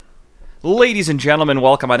Ladies and gentlemen,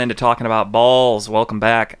 welcome on into Talking About Balls. Welcome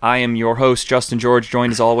back. I am your host, Justin George,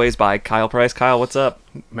 joined as always by Kyle Price. Kyle, what's up?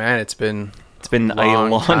 Man, it's been a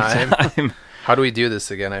long time. How do we do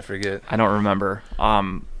this again? I forget. I don't remember.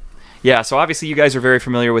 So obviously you guys are very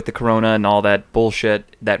familiar with the corona and all that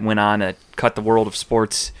bullshit that went on to cut the world of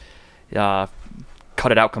sports, cut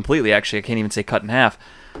it out completely, actually. I can't even say cut in half.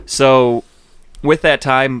 So with that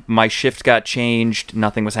time, my shift got changed.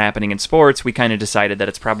 Nothing was happening in sports. We kind of decided that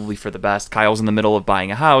it's probably for the best. Kyle's in the middle of buying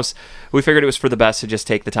a house. We figured it was for the best to just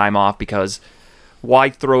take the time off because why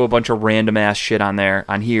throw a bunch of random ass shit on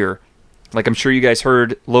here? Like, I'm sure you guys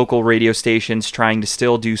heard local radio stations trying to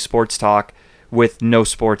still do sports talk with no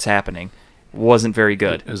sports happening. Wasn't very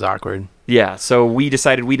good. It was awkward. Yeah, so we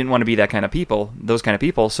decided we didn't want to be those kind of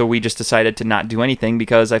people, so we just decided to not do anything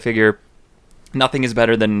because I figure nothing is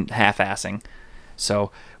better than half-assing.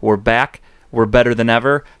 So we're back. We're better than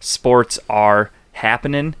ever. Sports are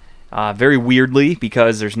happening very weirdly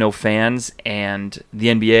because there's no fans, and the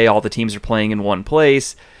NBA, all the teams are playing in one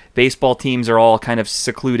place. Baseball teams are all kind of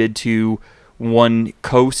secluded to one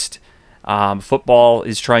coast. Football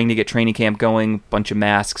is trying to get training camp going, bunch of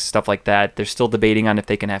masks, stuff like that. They're still debating on if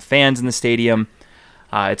they can have fans in the stadium.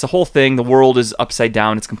 It's a whole thing. The world is upside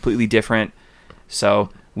down. It's completely different.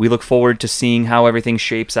 So we look forward to seeing how everything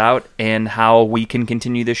shapes out and how we can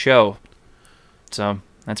continue the show. So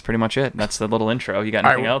that's pretty much it. That's the little intro. You got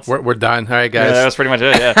anything else? We're done. All right, guys. Yeah, that's pretty much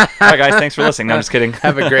it, yeah. All right, guys. Thanks for listening. No, I'm just kidding.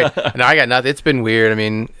 Have a great... No, I got nothing. It's been weird. I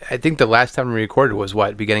mean, I think the last time we recorded was,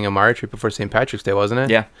 beginning of March, right before St. Patrick's Day, wasn't it?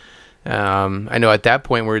 Yeah. I know at that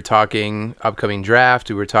point we were talking upcoming draft.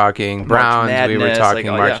 We were talking Browns. Madness, we were talking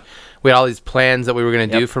March. Yeah. We had all these plans that we were going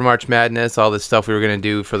to do for March Madness, all this stuff we were going to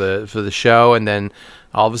do for the show, and then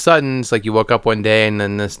all of a sudden, it's like you woke up one day and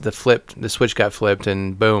then the switch got flipped,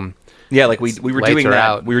 and boom. Yeah, like we were doing that.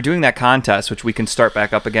 Out. We were doing that contest, which we can start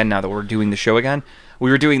back up again now that we're doing the show again. We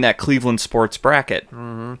were doing that Cleveland sports bracket,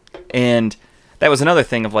 and that was another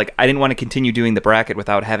thing of like I didn't want to continue doing the bracket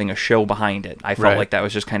without having a show behind it. I felt like that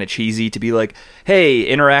was just kind of cheesy to be like, hey,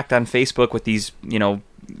 interact on Facebook with these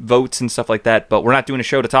votes and stuff like that, but we're not doing a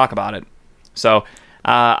show to talk about it. So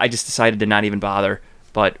I just decided to not even bother.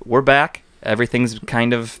 But we're back. Everything's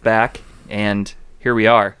kind of back, and here we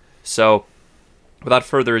are. So without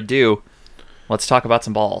further ado, let's talk about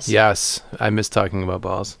some balls. Yes, I miss talking about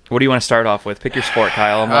balls. What do you want to start off with? Pick your sport,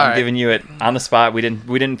 Kyle. I'm giving you it on the spot. We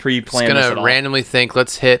didn't pre-plan this at all. Just gonna randomly think.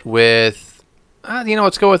 Let's hit with,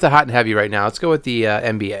 let's go with the hot and heavy right now. Let's go with the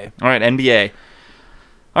NBA. All right, NBA.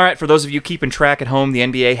 All right, for those of you keeping track at home, the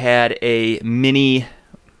NBA had a mini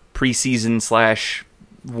preseason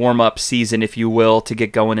 / warm-up season, if you will, to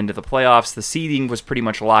get going into the playoffs. The seeding was pretty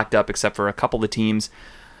much locked up except for a couple of teams.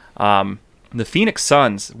 The Phoenix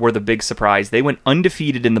Suns were the big surprise. They went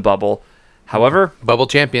undefeated in the bubble. However, bubble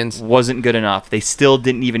champions wasn't good enough. They still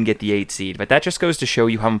didn't even get the 8 seed. But that just goes to show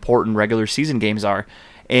you how important regular season games are.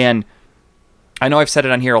 And I know I've said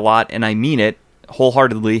it on here a lot, and I mean it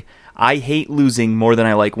wholeheartedly. I hate losing more than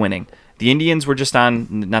I like winning. The Indians were just on,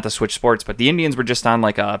 not to switch sports, but the Indians were just on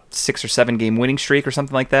like a 6 or 7 game winning streak or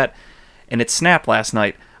something like that. And it snapped last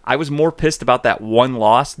night. I was more pissed about that one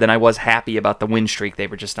loss than I was happy about the win streak they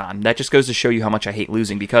were just on. That just goes to show you how much I hate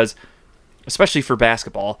losing because, especially for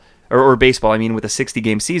basketball, or baseball, with a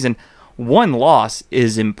 60-game season, one loss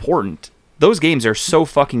is important. Those games are so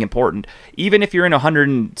fucking important. Even if you're in a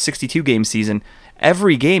 162-game season,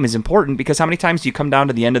 every game is important because how many times do you come down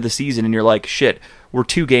to the end of the season and you're like, shit, we're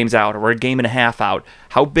 2 games out or we're a game and a half out.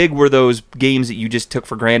 How big were those games that you just took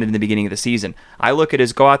for granted in the beginning of the season? I look at it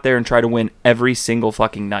as go out there and try to win every single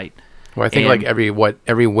fucking night. Well, I think every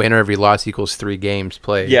win or every loss equals 3 games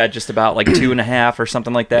played. Yeah, just about like 2.5 or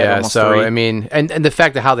something like that. Yeah, almost so 3. and the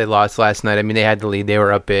fact of how they lost last night, they had the lead, they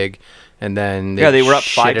were up big, and then they were up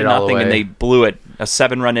 5-0, and they blew it. A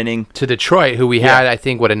 7-run inning to Detroit, who we had, I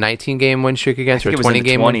think, a 19-game win streak against, or a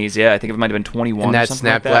 20-game 20s. Yeah, I think it might have been 21. And that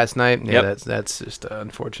snapped like last night. Yeah, that's just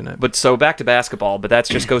unfortunate. But so back to basketball. But that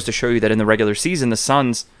just goes to show you that in the regular season, the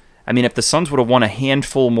Suns. If the Suns would have won a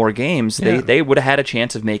handful more games, they would have had a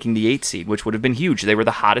chance of making the 8 seed, which would have been huge. They were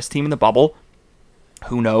the hottest team in the bubble.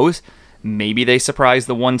 Who knows? Maybe they surprised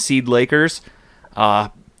the 1 seed Lakers.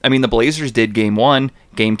 The Blazers did game 1.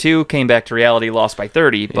 Game 2 came back to reality, lost by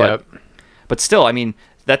 30. But still,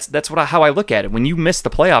 that's how I look at it. When you miss the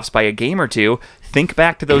playoffs by a game or 2, think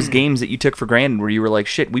back to those games that you took for granted where you were like,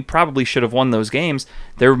 shit, we probably should have won those games.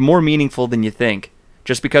 They're more meaningful than you think.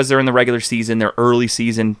 Just because they're in the regular season, they're early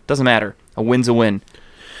season, doesn't matter. A win's a win.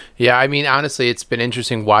 Yeah, honestly, it's been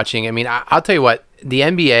interesting watching. I'll tell you what, the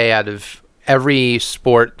NBA, out of every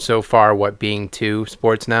sport so far, being 2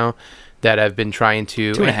 sports now, that have been trying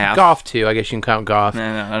to 2.5. Golf too. I guess you can count golf.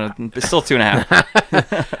 No, it's still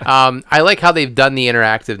 2.5. I like how they've done the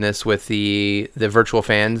interactiveness with the virtual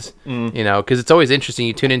fans. You know, because it's always interesting.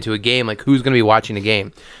 You tune into a game, like who's going to be watching the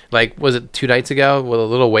game. Like, was it 2 nights ago? Well,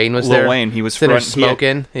 Lil Wayne was there. Lil Wayne, he was sitting there front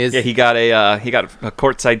smoking. He got a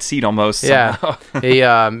courtside seat almost. Yeah,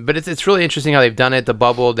 somehow. but it's really interesting how they've done it. The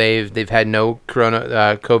bubble, they've had no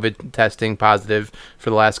COVID testing positive for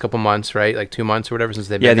the last couple months, right? Like 2 months or whatever since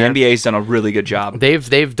they've been there. Yeah, the NBA's done a really good job.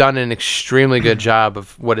 They've done an extremely good job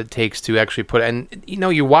of what it takes to actually put. And you know,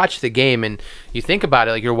 you watch the game and you think about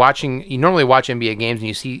it, like you normally watch NBA games and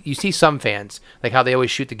you see some fans, like how they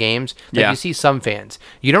always shoot the games. Like you see some fans.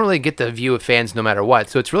 You don't really get the view of fans no matter what.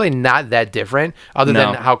 So it's really not that different, other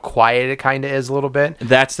than how quiet it kind of is a little bit.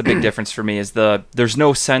 That's the big difference for me, is there's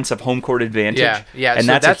no sense of home court advantage. Yeah. And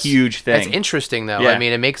so that's a huge thing. That's interesting though. Yeah. I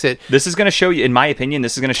mean, it makes it. This is going to show you, in my opinion,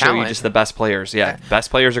 show you just the best players. Yeah,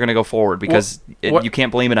 best players are going to go forward because you can't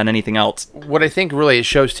blame it on anything else. What I think really it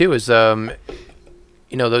shows too is, you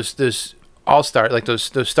know, those all-star, like those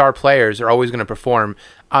star players are always going to perform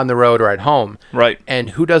on the road or at home. Right.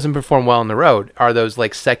 And who doesn't perform well on the road are those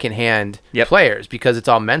like second-hand players, because it's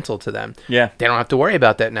all mental to them. Yeah. They don't have to worry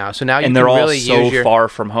about that now. So now you and can they're really all so use your, far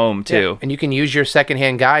from home too. and you can use your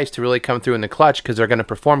second-hand guys to really come through in the clutch, because they're going to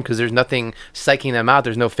perform, because there's nothing psyching them out.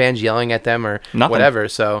 There's no fans yelling at them or whatever.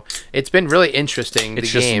 So it's been really interesting.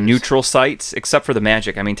 It's just games. neutral sites, except for the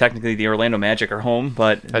Magic. I mean, technically the Orlando Magic are home,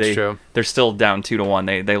 but that's true. They're still down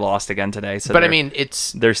 2-1. They lost again today. So but I mean,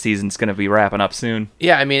 their season's going to be wrapping up soon.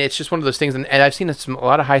 Yeah, I mean, it's just one of those things, and I've seen a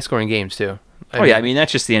lot of high-scoring games too. I mean,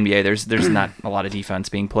 that's just the NBA. There's not a lot of defense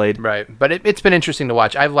being played. Right, but it's been interesting to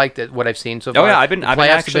watch. I've liked what I've seen so far. Oh yeah, I've been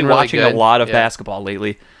actually watching a lot of basketball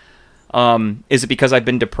lately. Is it because I've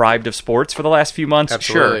been deprived of sports for the last few months?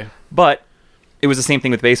 Absolutely. Sure, but it was the same thing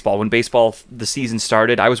with baseball. When the season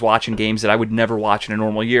started, I was watching games that I would never watch in a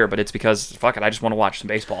normal year, but it's because, fuck it, I just want to watch some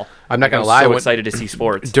baseball. I'm not going to lie. I was so excited to see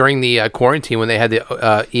sports. During the quarantine, when they had the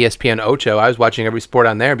ESPN Ocho, I was watching every sport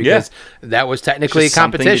on there, because that was technically a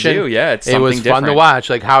competition. To do. Yeah, it was fun to watch.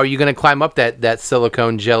 Like, how are you going to climb up that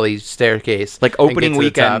silicone jelly staircase? Like opening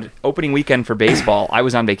weekend for baseball, I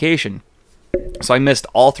was on vacation. So I missed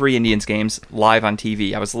all 3 Indians games live on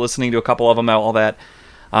TV. I was listening to a couple of them, all that.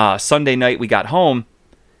 Sunday night we got home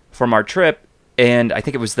from our trip, and I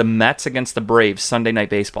think it was the Mets against the Braves, Sunday night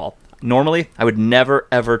baseball. Normally, I would never,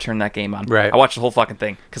 ever turn that game on. Right. I watched the whole fucking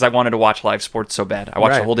thing because I wanted to watch live sports so bad. I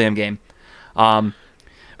watched the whole damn game. But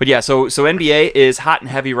yeah, so NBA is hot and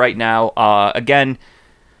heavy right now. Again,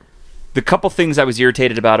 the couple things I was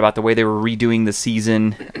irritated about the way they were redoing the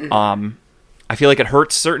season, I feel like it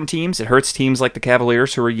hurts certain teams. It hurts teams like the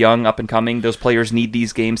Cavaliers, who are young, up and coming. Those players need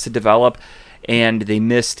these games to develop. And they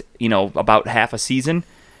missed, about half a season,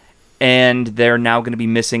 and they're now going to be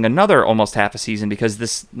missing another almost half a season because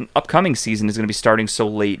this upcoming season is going to be starting so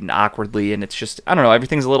late and awkwardly, and it's just, I don't know,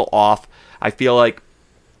 everything's a little off. I feel like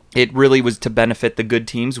it really was to benefit the good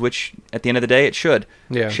teams, which at the end of the day it should.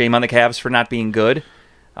 Yeah. Shame on the Cavs for not being good.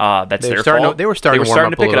 That's their fault. They were starting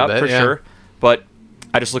to pick it up for sure, but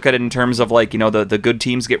I just look at it in terms of the good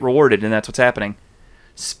teams get rewarded, and that's what's happening.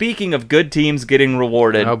 Speaking of good teams getting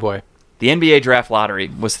rewarded, oh boy. The NBA draft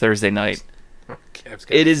lottery was Thursday night.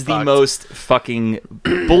 It is the most fucking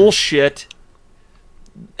bullshit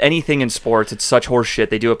anything in sports. It's such horse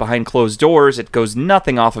shit. They do it behind closed doors. It goes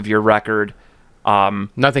nothing off of your record.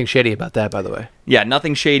 Nothing shady about that, by the way. Yeah,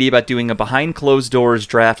 nothing shady about doing a behind closed doors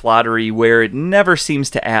draft lottery where it never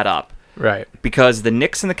seems to add up. Right. Because the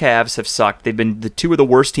Knicks and the Cavs have sucked. They've been the 2 of the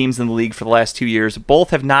worst teams in the league for the last 2 years.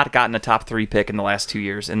 Both have not gotten a top 3 pick in the last 2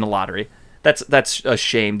 years in the lottery. That's a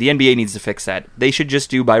shame. The NBA needs to fix that. They should just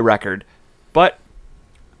do by record. But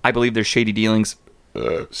I believe there's shady dealings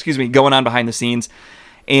going on behind the scenes.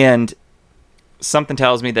 And something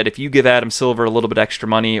tells me that if you give Adam Silver a little bit extra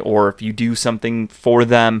money, or if you do something for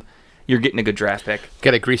them, you're getting a good draft pick.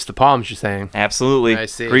 Got to grease the palms, you're saying. Absolutely. I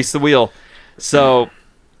see. Grease the wheel. So,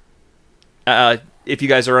 if you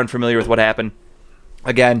guys are unfamiliar with what happened,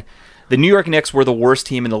 again, the New York Knicks were the worst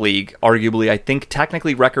team in the league, arguably. I think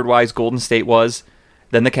technically record-wise, Golden State was,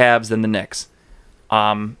 then the Cavs, then the Knicks.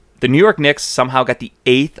 The New York Knicks somehow got the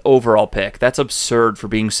 8th overall pick. That's absurd for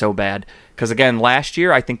being so bad. Because, again, last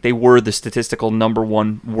year, I think they were the statistical number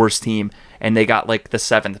 1 worst team, and they got, the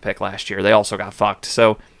 7th pick last year. They also got fucked.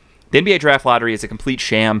 So, the NBA draft lottery is a complete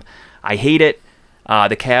sham. I hate it.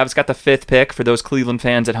 The Cavs got the 5th pick for those Cleveland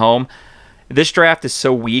fans at home. This draft is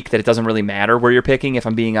so weak that it doesn't really matter where you're picking, if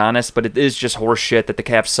I'm being honest, but it is just horse shit that the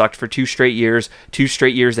Cavs sucked for 2 straight years. 2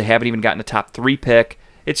 straight years they haven't even gotten a top 3 pick.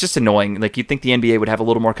 It's just annoying. You'd think the NBA would have a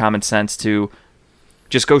little more common sense to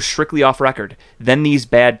Just go strictly off record. Then these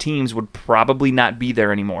bad teams would probably not be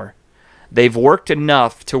there anymore. They've worked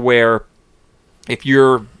enough to where if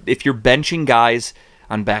you're benching guys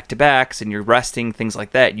on back-to-backs and you're resting, things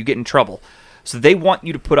like that, you get in trouble. So they want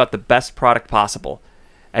you to put out the best product possible.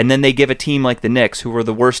 And then they give a team like the Knicks, who were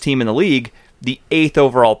the worst team in the league, the 8th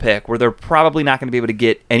overall pick, where they're probably not going to be able to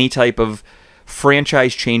get any type of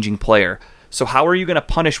franchise-changing player. So how are you going to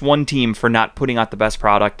punish one team for not putting out the best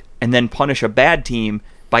product and then punish a bad team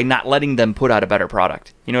by not letting them put out a better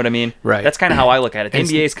product? You know what I mean? Right. That's kind of how I look at it. The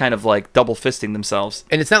NBA is kind of like double-fisting themselves.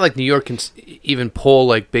 And it's not like New York can even pull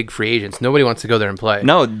like big free agents. Nobody wants to go there and play.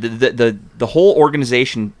 No, the whole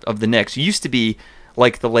organization of the Knicks used to be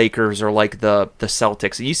like the Lakers or like the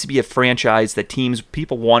Celtics. It used to be a franchise that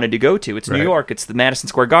people wanted to go to. It's New Right. York. It's the Madison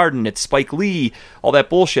Square Garden. It's Spike Lee. All that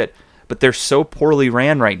bullshit. But they're so poorly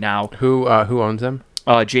ran right now. Who owns them?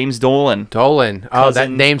 James Dolan. Dolan. Oh,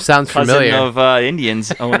 that name sounds familiar. Cousin of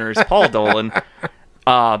Indians owners, Paul Dolan.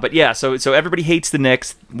 But yeah, so everybody hates the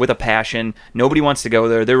Knicks with a passion. Nobody wants to go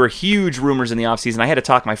there. There were huge rumors in the offseason. I had to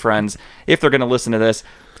talk to my friends, if they're going to listen to this.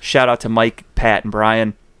 Shout out to Mike, Pat, and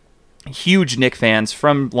Brian. Huge Knicks fans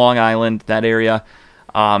from Long Island, that area.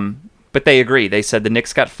 But they agree. They said the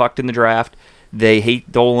Knicks got fucked in the draft. They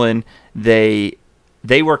hate Dolan.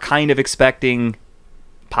 They were kind of expecting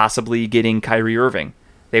possibly getting Kyrie Irving.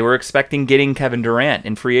 They were expecting getting Kevin Durant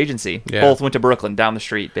in free agency. Yeah. Both went to Brooklyn, down the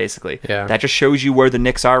street, basically. Yeah. That just shows you where the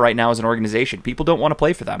Knicks are right now as an organization. People don't want to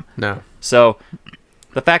play for them. No. So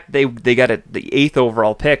the fact that they got the 8th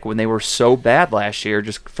overall pick when they were so bad last year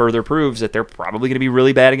just further proves that they're probably going to be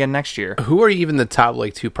really bad again next year. Who are even the top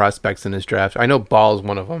like 2 prospects in this draft? I know Ball is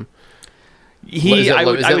one of them. Is it I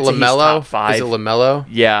would say he's top 5. Is it LaMelo?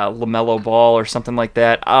 Yeah, LaMelo Ball or something like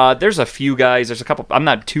that. There's a few guys. There's a couple. I'm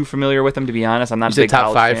not too familiar with them, to be honest. I'm not You a said big top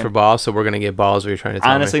college 5 fan. for Ball, so we're gonna get Balls. What you're trying to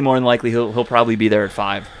tell Honestly, me? more than likely he'll probably be there at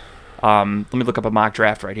 5. Let me look up a mock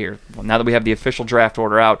draft right here. Well, now that we have the official draft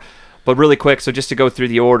order out, but really quick. So just to go through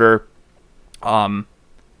the order,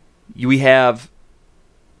 we have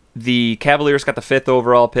the Cavaliers got the 5th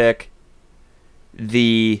overall pick.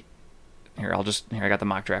 Here, I got the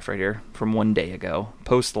mock draft right here from one day ago,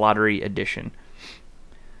 post-lottery edition.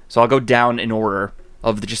 So I'll go down in order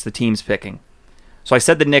of just the teams picking. So I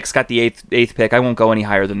said the Knicks got the 8th pick. I won't go any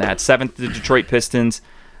higher than that. 7th, the Detroit Pistons.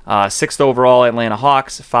 6th overall, Atlanta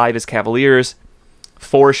Hawks. 5 is Cavaliers.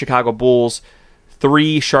 4 Chicago Bulls.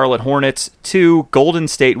 3 Charlotte Hornets. 2 Golden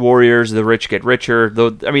State Warriors. The rich get richer.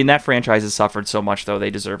 Though I mean, that franchise has suffered so much, though they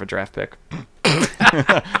deserve a draft pick.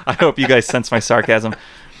 I hope you guys sense my sarcasm.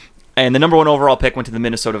 And the number 1 overall pick went to the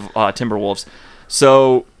Minnesota Timberwolves.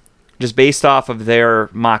 So, just based off of their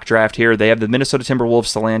mock draft here, they have the Minnesota Timberwolves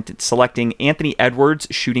selecting Anthony Edwards,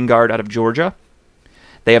 shooting guard out of Georgia.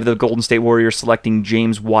 They have the Golden State Warriors selecting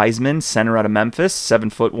James Wiseman, center out of Memphis,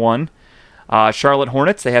 7'1". Charlotte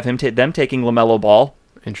Hornets, they have them taking LaMelo Ball.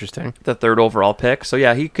 Interesting. The 3rd overall pick. So,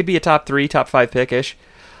 yeah, he could be a top 3, top 5 pick-ish.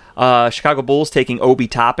 Chicago Bulls taking Obi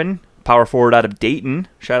Toppin, power forward out of Dayton.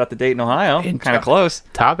 Shout out to Dayton, Ohio. Kind of close.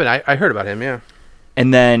 Toppin, I heard about him, yeah.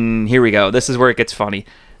 And then, here we go. This is where it gets funny.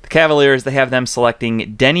 The Cavaliers, they have them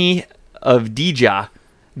selecting Denny Avdija,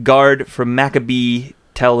 guard from Maccabi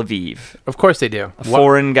Tel Aviv. Of course they do. A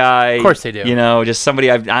foreign guy. Of course they do. You know, just somebody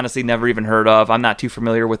I've honestly never even heard of. I'm not too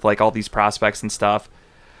familiar with, like, all these prospects and stuff.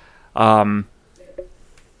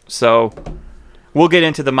 So we'll get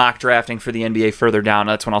into the mock drafting for the NBA further down.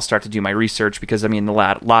 That's when I'll start to do my research because, I mean, the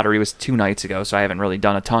lottery was 2 nights ago, so I haven't really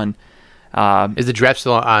done a ton. Is the draft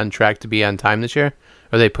still on track to be on time this year?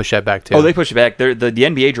 Or they push that back too? Oh, they push it back. The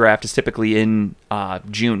NBA draft is typically in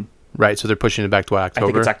June. Right, so they're pushing it back to what, October? I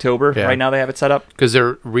think it's October. Yeah. Right now they have it set up. Because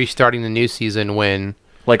they're restarting the new season when?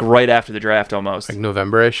 Like right after the draft almost. Like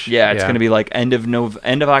November-ish? Yeah, it's going to be like end of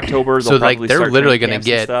October. So like they're literally going to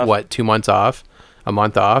get, what, 2 months off? A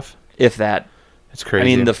month off? If that. It's crazy.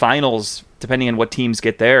 I mean, the finals, depending on what teams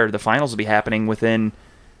get there, the finals will be happening within,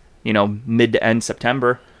 mid to end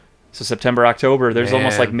September. So September, October, there's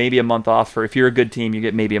almost like maybe a month off. For if you're a good team, you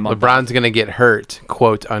get maybe a month LeBron's going to get hurt,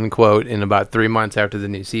 quote, unquote, in about 3 months after the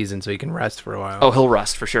new season, so he can rest for a while. Oh, he'll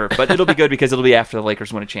rest for sure. But it'll be good because it'll be after the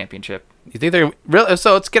Lakers win a championship. You think they're... Really?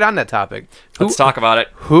 So let's get on that topic. Let's talk about it.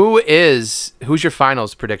 Who's your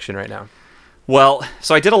finals prediction right now? Well,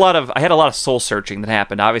 so I had a lot of soul searching that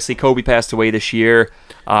happened. Obviously, Kobe passed away this year.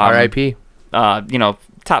 R.I.P.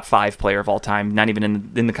 Top 5 player of all time. Not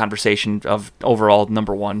even in the conversation of overall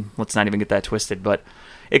number 1. Let's not even get that twisted. But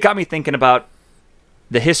it got me thinking about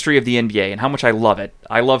the history of the NBA and how much I love it.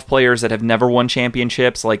 I love players that have never won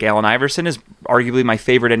championships. Like Allen Iverson is arguably my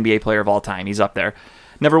favorite NBA player of all time. He's up there.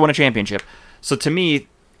 Never won a championship. So to me,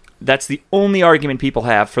 that's the only argument people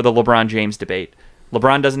have for the LeBron James debate.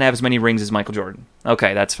 LeBron doesn't have as many rings as Michael Jordan.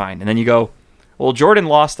 Okay, that's fine. And then you go, well, Jordan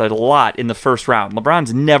lost a lot in the first round.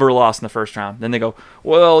 LeBron's never lost in the first round. Then they go,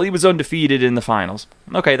 well, he was undefeated in the finals.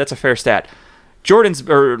 Okay, that's a fair stat.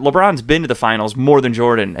 LeBron's been to the finals more than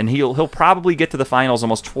Jordan, and he'll probably get to the finals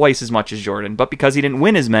almost twice as much as Jordan. But because he didn't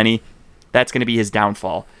win as many, that's going to be his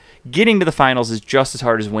downfall. Getting to the finals is just as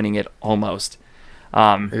hard as winning it, almost.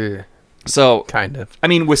 So, kind of. I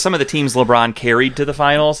mean, with some of the teams LeBron carried to the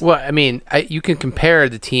finals. Well, I mean, you can compare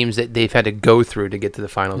the teams that they've had to go through to get to the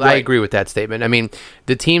finals. Right. I agree with that statement. I mean,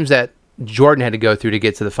 the teams that Jordan had to go through to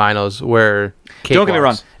get to the finals were cakewalks. Don't get me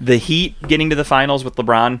wrong. The Heat getting to the finals with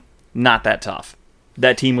LeBron, not that tough.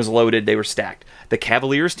 That team was loaded. They were stacked. The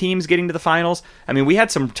Cavaliers teams getting to the finals, I mean, we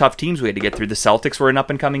had some tough teams we had to get through. The Celtics were an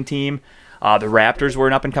up-and-coming team. The Raptors were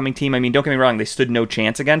an up-and-coming team. I mean, don't get me wrong. They stood no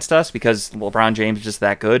chance against us because LeBron James is just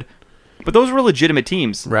that good. But those were legitimate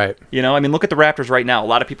teams. Right. You know, I mean, look at the Raptors right now. A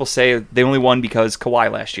lot of people say they only won because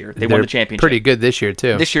Kawhi last year. They won the championship. Pretty good this year,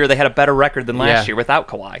 too. This year, they had a better record than last year without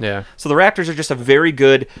Kawhi. Yeah. So the Raptors are just a very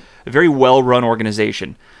good, very well-run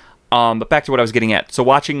organization. But back to what I was getting at. So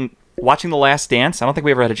watching The Last Dance, I don't think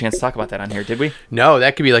we ever had a chance to talk about that on here, did we? No,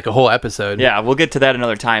 that could be like a whole episode. Yeah, we'll get to that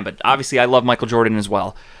another time. But obviously, I love Michael Jordan as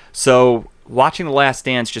well. So watching The Last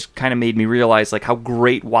Dance just kind of made me realize like how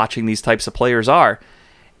great watching these types of players are.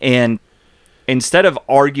 And instead of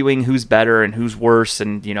arguing who's better and who's worse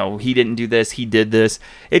and, you know, he didn't do this, he did this,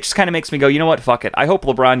 it just kind of makes me go, you know what, fuck it. I hope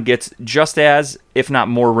LeBron gets just as, if not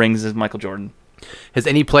more rings as Michael Jordan. Has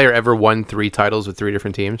any player ever won 3 titles with 3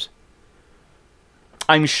 different teams?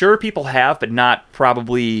 I'm sure people have, but not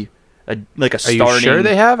probably a starting. Are you sure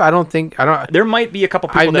they have? I don't. There might be a couple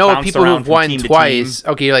people I that know bounce people around who've from won team to twice.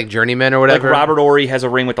 team. Okay, like journeyman or Like whatever. Robert Horry has a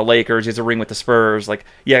ring with the Lakers. He has a ring with the Spurs. Like,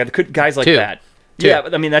 yeah, guys like 2. that. 2. Yeah,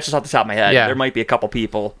 but I mean, that's just off the top of my head. Yeah. There might be a couple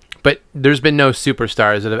people. But there's been no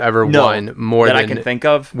superstars that have ever won more that than I can think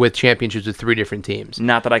of. with championships with 3 different teams.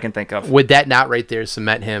 Not that I can think of. Would that not right there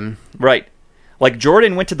cement him? Right. Like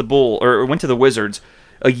Jordan went to the Wizards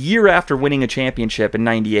a year after winning a championship in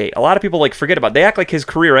 98. A lot of people like forget about it. They act like his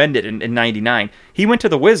career ended in 99. He went to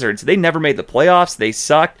the Wizards. They never made the playoffs. They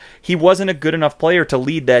sucked. He wasn't a good enough player to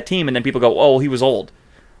lead that team, and then people go, "Oh, he was old."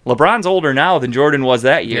 LeBron's older now than Jordan was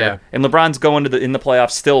that year. Yeah. And LeBron's going in the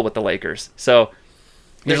playoffs still with the Lakers. So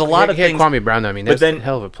there's a lot of he had things. Kwame Brown, though. I mean, but that's a then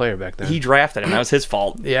hell of a player back then. He drafted him. That was his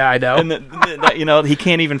fault. Yeah, I know. And you know, he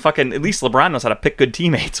can't even fucking. At least LeBron knows how to pick good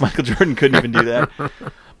teammates. Michael Jordan couldn't even do that.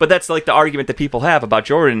 But that's like the argument that people have about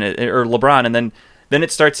Jordan or LeBron, and then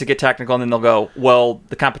it starts to get technical, and then they'll go, well,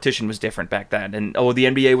 the competition was different back then, and oh, the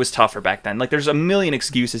NBA was tougher back then. Like, there's a million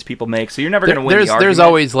excuses people make, so you're never going to win the argument. There's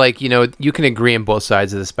always, like, you know, you can agree on both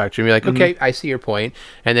sides of the spectrum. You're like, okay, I see your point.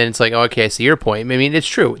 And then it's like, oh, okay, I see your point. I mean, it's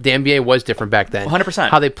true. The NBA was different back then. 100%.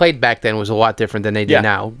 How they played back then was a lot different than they do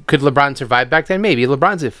now. Could LeBron survive back then? Maybe.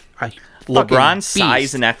 LeBron's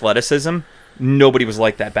size and athleticism, nobody was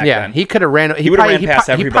like that back then. Yeah, he could have ran. He would have ran past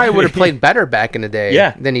everybody. He probably would have played better back in the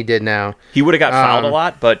day than he did now. He would have got fouled a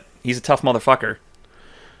lot, but he's a tough motherfucker.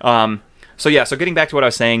 So getting back to what I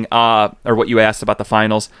was saying, or what you asked about the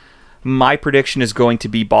finals, my prediction is going to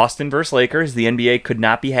be Boston versus Lakers. The NBA could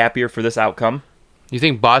not be happier for this outcome. You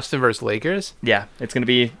think Boston versus Lakers? Yeah, it's going to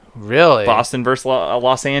be really Boston versus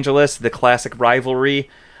Los Angeles, the classic rivalry.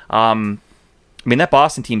 I mean, that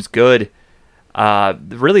Boston team's good.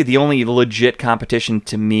 Really, the only legit competition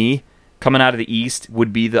to me coming out of the East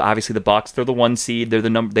would be obviously the Bucks. They're the 1 seed. They're the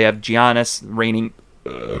number. They have Giannis reigning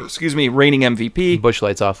MVP. Bush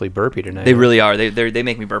Light's awfully burpy tonight. They really are. They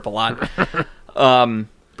make me burp a lot.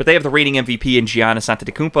 But they have the reigning MVP in Giannis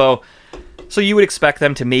Antetokounmpo. So you would expect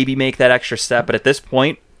them to maybe make that extra step, but at this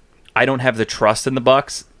point, I don't have the trust in the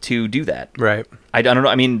Bucks to do that. Right. I don't know.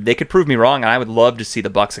 I mean, they could prove me wrong, and I would love to see the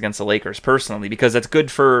Bucks against the Lakers personally, because that's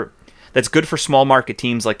good for small market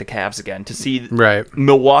teams like the Cavs again. To see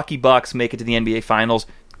Milwaukee Bucks make it to the NBA Finals,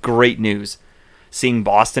 great news. Seeing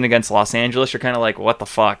Boston against Los Angeles, you're kind of like, what the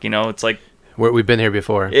fuck? You know, it's like we've been here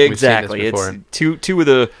before. Exactly. We've seen this before. It's two of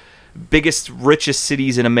the biggest, richest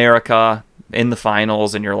cities in America in the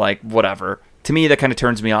finals, and you're like, whatever. To me, that kind of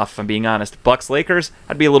turns me off, if I'm being honest. Bucks Lakers,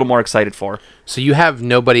 I'd be a little more excited for. So you have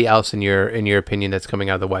nobody else in your opinion that's coming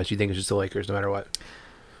out of the West. You think it's just the Lakers, no matter what?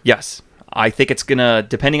 Yes, I think it's gonna,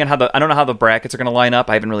 depending on I don't know how the brackets are gonna line up.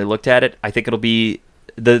 I haven't really looked at it. I think it'll be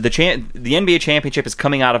the NBA championship is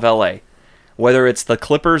coming out of LA, whether it's the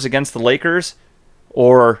Clippers against the Lakers,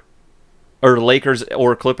 or Lakers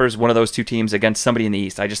or Clippers, one of those two teams against somebody in the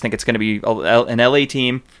East. I just think it's going to be an LA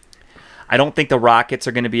team. I don't think the Rockets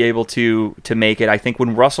are going to be able to make it. I think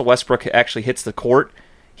when Russell Westbrook actually hits the court,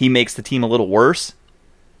 he makes the team a little worse.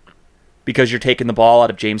 because you're taking the ball out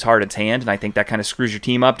of James Harden's hand, and I think that kind of screws your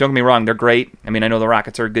team up. Don't get me wrong, they're great. I mean, I know the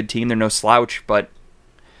Rockets are a good team. They're no slouch, but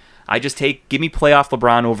I just give me playoff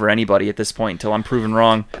LeBron over anybody at this point until I'm proven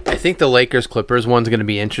wrong. I think the Lakers-Clippers one's going to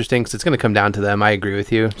be interesting because it's going to come down to them. I agree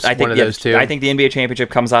with you. I think one of those two. I think the NBA championship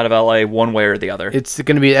comes out of LA one way or the other. It's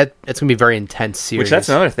going to be a very intense series. Which that's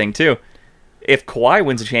another thing too. If Kawhi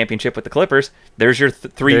wins a championship with the Clippers, there's your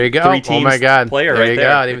three teams oh my God. player there right you there.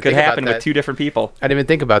 Go. I didn't even It could think happen about with two different people. I didn't even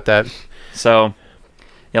think about that. So,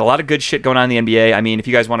 a lot of good shit going on in the NBA. I mean, if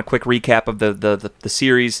you guys want a quick recap of the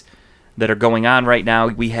series that are going on right now,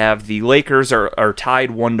 we have the Lakers are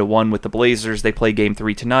tied 1-1 with the Blazers. They play Game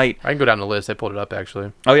 3 tonight. I can go down the list. I pulled it up,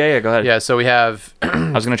 actually. Oh, yeah, go ahead. Yeah, so we have...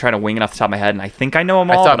 I was going to try to wing it off the top of my head, and I think I know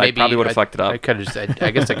them all, but I probably would have fucked it up.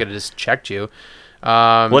 I guess I could have just checked you.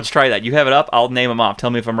 Let's try that. You have it up. I'll name them off.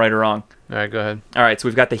 Tell me if I'm right or wrong. All right, go ahead. All right, so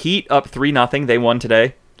we've got the Heat up 3-0. They won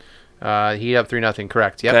today. Heat up 3-0.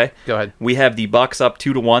 Correct. Yep. Okay. Go ahead. We have the Bucks up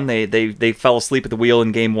 2-1. They fell asleep at the wheel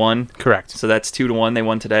in Game 1. Correct. So that's 2-1. They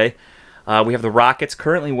won today. We have the Rockets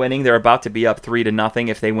currently winning. They're about to be up 3-0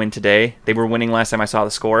 if they win today. They were winning last time I saw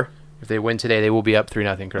the score. If they win today, they will be up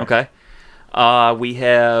 3-0. Correct. Okay. We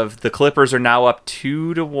have the Clippers are now up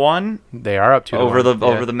 2-1. They are up 2-1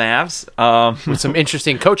 over the Mavs. With some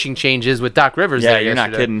interesting coaching changes with Doc Rivers. Yeah, there you're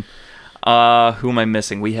yesterday. not kidding. Who am I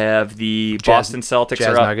missing? We have the Boston Celtics Jazz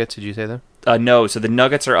are up. Nuggets. Did you say that? No. So the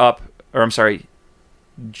Nuggets are up. Or I'm sorry,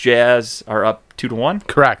 Jazz are up 2-1.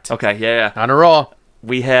 Correct. Okay. Yeah. On a roll.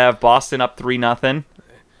 We have Boston up 3-0.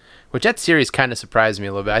 Which that series kind of surprised me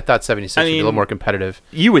a little bit. I thought 76ers would be a little more competitive.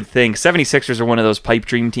 You would think 76ers are one of those pipe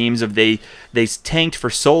dream teams of they tanked for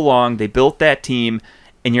so long, they built that team,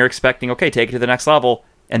 and you're expecting, okay, take it to the next level,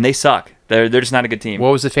 and they suck. They're just not a good team.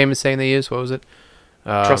 What was the famous saying they used? What was it?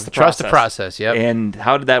 Trust the process. Trust the process, yep. And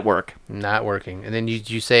how did that work? Not working. And then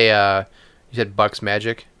you say, you said Bucks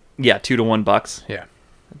Magic? Yeah, 2-1 Bucks. Yeah.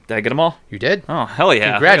 Did I get them all? You did? Oh, hell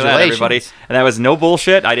yeah. Congratulations. Look at that, everybody. And that was no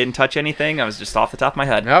bullshit. I didn't touch anything. I was just off the top of my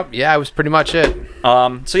head. Nope. Yeah, it was pretty much it.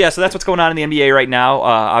 So that's what's going on in the NBA right now.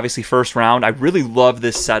 Obviously, first round. I really love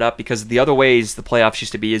this setup because the other ways the playoffs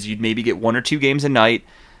used to be is you'd maybe get 1 or 2 games a night.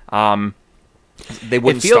 They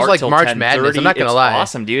wouldn't it feels start like till March 10:30. Madness. I'm not gonna lie.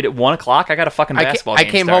 Awesome, dude. At 1 o'clock, I got a fucking basketball game.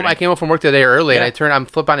 I came home from work today early, Yeah. and I'm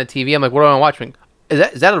flip on the TV. I'm like, what do I want to watch?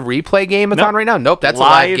 Is that a replay game that's on right now? Nope, that's a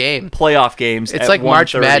live game. Playoff games. It's at like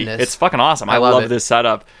March 1:30. Madness. It's fucking awesome. I love love it. this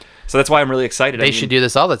setup. So that's why I'm really excited. They should do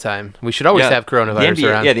this all the time. We should always have coronavirus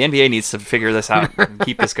around. Yeah, the NBA needs to figure this out and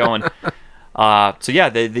keep this going. So yeah,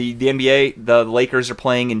 the NBA, the Lakers are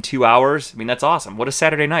playing in 2 hours. I mean, that's awesome. What a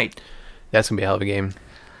Saturday night. That's gonna be a hell of a game.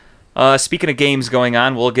 Speaking of games going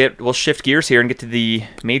on, we'll shift gears here and get to the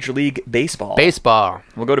Major League Baseball.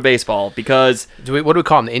 We'll go to baseball because What do we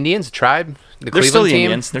call them? The Indians, the tribe, the they're Cleveland still the team.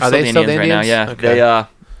 Indians. They're Are still they the still Indians the right now. Indians? Yeah, Okay.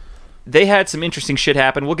 they had some interesting shit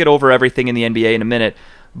happen. We'll get over everything in the NBA in a minute,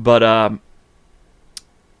 but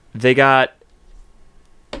they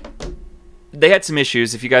had some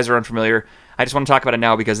issues. If you guys are unfamiliar, I just want to talk about it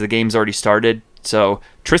now because the game's already started. So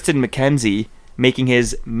Tristan McKenzie making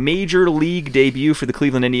his major league debut for the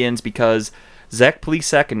Cleveland Indians because Zach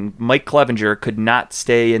Plesac and Mike Clevenger could not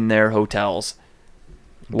stay in their hotels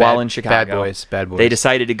while in Chicago. Bad boys. They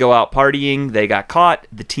decided to go out partying. They got caught.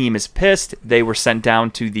 The team is pissed. They were sent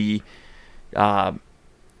down to the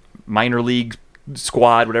minor league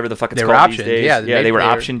squad, whatever the fuck it's called these days. Yeah, they were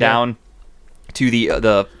optioned down to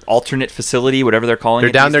the alternate facility, whatever they're calling it.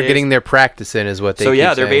 They're down there these days. getting their practice in, is what they. So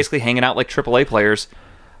yeah, keep they're saying. basically hanging out like AAA players.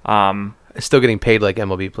 Still getting paid like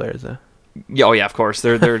MLB players, though. Yeah, oh yeah, of course.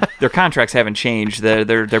 Their contracts haven't changed. Their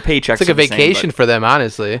paychecks. It's like a vacation for them,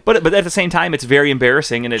 honestly. But at the same time, it's very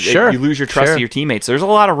embarrassing, and you lose your trust of your teammates. There's a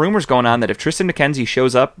lot of rumors going on that if Tristan McKenzie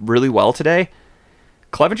shows up really well today,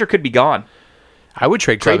 Clevenger could be gone. I would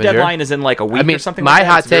trade Trade Clevenger. deadline is in like a week or something. My like that.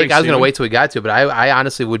 hot It's very take. I was going to soon. wait till we got to it, but I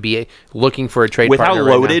honestly would be looking for a trade With how partner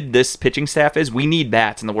right loaded now. this pitching staff is, we need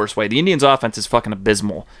bats in the worst way. The Indians' offense is fucking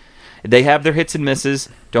abysmal. They have their hits and misses.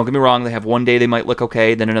 Don't get me wrong. They have one day they might look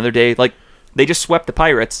okay, then another day, like they just swept the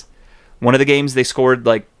Pirates. One of the games they scored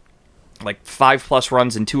like 5+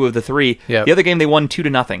 runs in 2 of the 3. Yep. The other game they won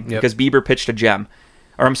 2-0 because Bieber pitched a gem.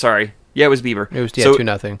 Or I'm sorry, yeah, it was Bieber. It was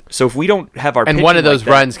 2-0. So if we don't have our And pitching one of those like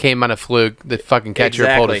that, runs came on a fluke. The fucking catcher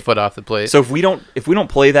pulled Exactly. his foot off the plate. So if we don't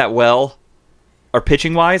play that well, or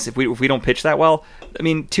pitching wise, if we don't pitch that well, I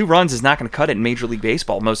mean, 2 runs is not going to cut it in Major League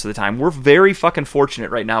Baseball most of the time. We're very fucking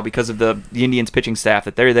fortunate right now because of the Indians pitching staff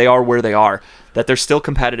that they are where they are, that they're still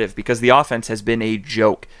competitive because the offense has been a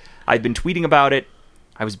joke. I've been tweeting about it,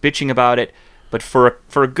 I was bitching about it, but for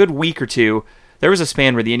a good week or two, there was a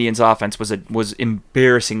span where the Indians offense was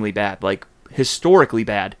embarrassingly bad, like historically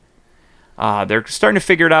bad. They're starting to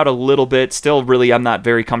figure it out a little bit. Still, really, I'm not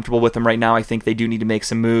very comfortable with them right now. I think they do need to make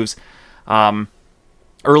some moves.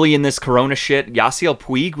 Early in this Corona shit, Yasiel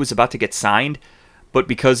Puig was about to get signed, but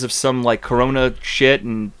because of some like Corona shit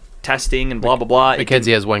and testing and blah blah blah,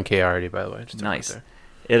 McKenzie has 1K already, by the way. Just nice.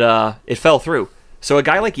 It fell through. So a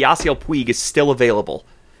guy like Yasiel Puig is still available.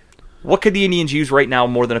 What could the Indians use right now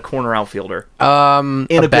more than a corner outfielder? And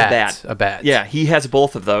a good bat. A bat. Yeah, he has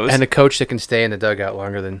both of those. And a coach that can stay in the dugout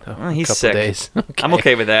longer than he's a couple sick. days. Okay. I'm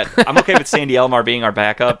okay with that. I'm okay with Sandy Elmar being our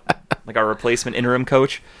backup, like our replacement interim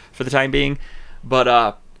coach for the time being.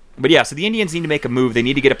 But yeah, so the Indians need to make a move. They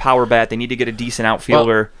need to get a power bat. They need to get a decent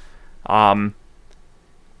outfielder. I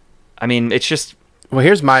mean, it's just... Well,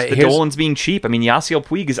 here's Dolan's being cheap. I mean, Yasiel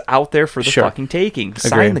Puig is out there for the fucking taking.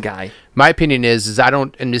 Sign the guy. My opinion is I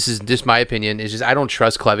don't, and this is just my opinion, is just I don't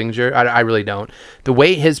trust Clevinger. I really don't. The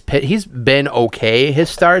way he's been okay, his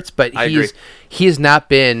starts, but he has not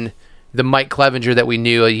been the Mike Clevinger that we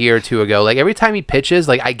knew a year or two ago. Like every time he pitches,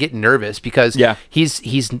 like I get nervous because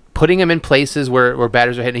he's putting him in places where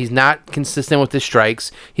batters are hitting. He's not consistent with his strikes.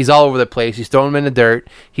 He's all over the place. He's throwing them in the dirt.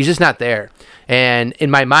 He's just not there. And in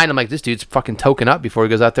my mind, I'm like, this dude's fucking token up before he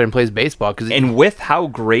goes out there and plays baseball. And with how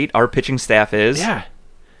great our pitching staff is,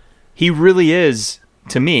 he really is,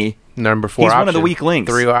 to me, number 4 he's option. one of the weak links.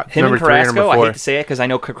 Him and Carrasco, I hate to say it because I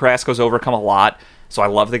know Carrasco's overcome a lot, so I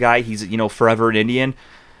love the guy. He's forever an Indian.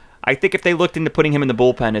 I think if they looked into putting him in the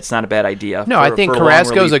bullpen, it's not a bad idea. No, I think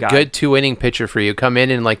Carrasco's a good 2-inning pitcher for you. Come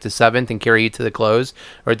in like the 7th and carry you to the close,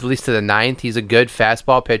 or at least to the 9th. He's a good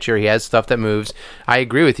fastball pitcher. He has stuff that moves. I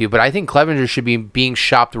agree with you, but I think Clevinger should be being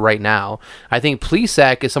shopped right now. I think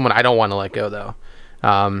Plesac is someone I don't want to let go, though.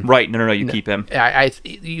 Right. No, you keep him.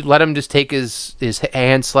 You let him just take his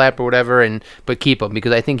hand slap or whatever, but keep him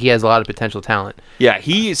because I think he has a lot of potential talent. Yeah,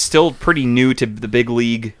 he is still pretty new to the big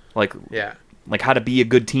league. Like how to be a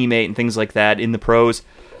good teammate and things like that in the pros.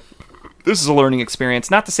 This is a learning experience.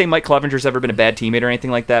 Not to say Mike Clevenger's ever been a bad teammate or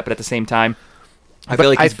anything like that, but at the same time, I feel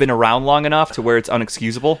like he's been around long enough to where it's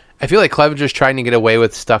unexcusable. I feel like Clevenger's trying to get away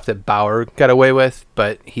with stuff that Bauer got away with,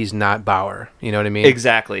 but he's not Bauer. You know what I mean?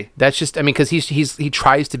 Exactly. That's just, I mean, because he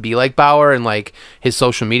tries to be like Bauer and like his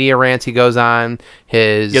social media rants he goes on.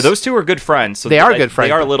 Those two are good friends. So they are good friends.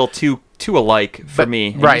 They are a little too alike for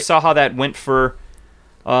me. And you saw how that went for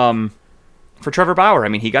Trevor Bauer. I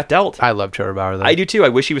mean, he got dealt. I love Trevor Bauer, though. I do too. I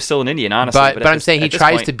wish he was still an Indian, honestly. But I'm saying he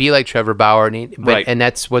tries to be like Trevor Bauer, and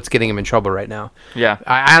that's what's getting him in trouble right now. Yeah.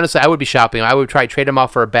 I honestly would be shopping him. I would try trade him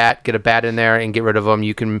off for a bat, get a bat in there, and get rid of him.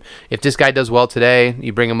 You can, if this guy does well today,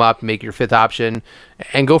 you bring him up, make your 5th option,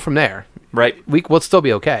 and go from there. Right. We'll still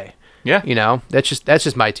be okay. Yeah. That's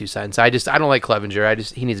just my 2 cents. I don't like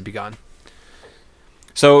Clevinger. He needs to be gone.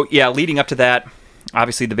 So yeah, leading up to that.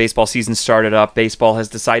 Obviously, the baseball season started up. Baseball has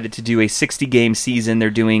decided to do a 60-game season. They're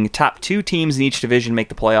doing top 2 teams in each division make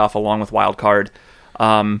the playoff along with wild card.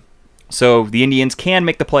 So the Indians can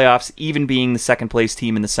make the playoffs, even being the second-place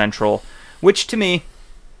team in the Central, which to me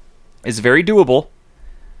is very doable.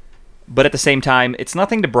 But at the same time, it's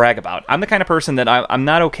nothing to brag about. I'm the kind of person that I'm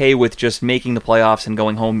not okay with just making the playoffs and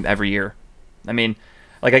going home every year. I mean...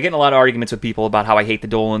 Like, I get in a lot of arguments with people about how I hate the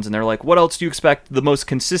Dolans, and they're like, what else do you expect? The most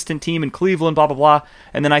consistent team in Cleveland, blah, blah, blah.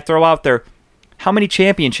 And then I throw out there, how many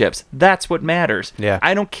championships? That's what matters. Yeah.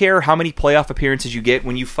 I don't care how many playoff appearances you get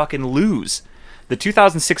when you fucking lose. The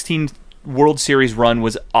 2016 World Series run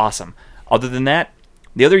was awesome. Other than that,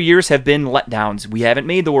 the other years have been letdowns. We haven't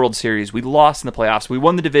made the World Series. We lost in the playoffs. We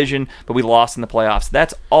won the division, but we lost in the playoffs.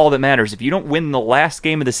 That's all that matters. If you don't win the last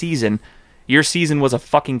game of the season, your season was a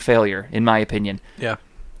fucking failure, in my opinion. Yeah.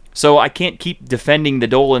 So I can't keep defending the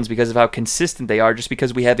Dolans because of how consistent they are just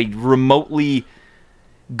because we have a remotely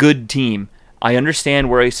good team. I understand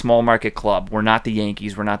we're a small market club. We're not the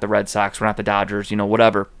Yankees. We're not the Red Sox. We're not the Dodgers,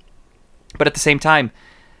 whatever. But at the same time,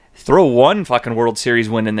 throw one fucking World Series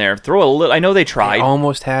win in there. Throw a little. I know they tried. They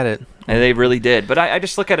almost had it. And they really did. But I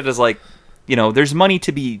just look at it as like, there's money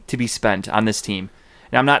to be spent on this team.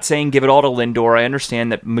 Now, I'm not saying give it all to Lindor. I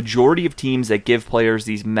understand that majority of teams that give players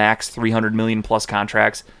these max $300 million plus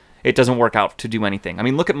contracts, it doesn't work out to do anything. I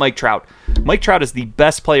mean, look at Mike Trout. Mike Trout is the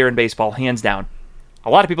best player in baseball, hands down. A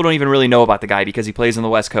lot of people don't even really know about the guy because he plays on the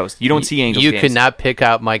West Coast. You don't see Angels games. You could not pick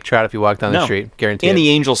out Mike Trout if you walked down the street. Guaranteed. And the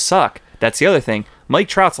Angels suck. That's the other thing. Mike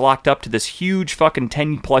Trout's locked up to this huge fucking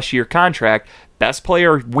 10-plus year contract. Best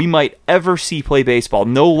player we might ever see play baseball.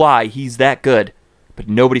 No lie, he's that good. But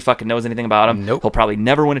nobody fucking knows anything about him. Nope. He'll probably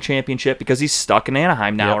never win a championship because he's stuck in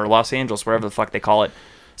Anaheim now or Los Angeles, wherever the fuck they call it.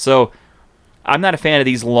 So I'm not a fan of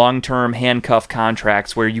these long-term handcuff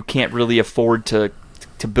contracts where you can't really afford to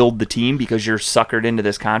build the team because you're suckered into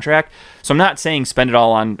this contract. So I'm not saying spend it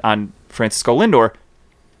all on Francisco Lindor.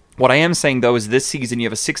 What I am saying, though, is this season you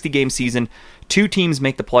have a 60-game season, 2 teams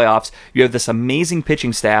make the playoffs, you have this amazing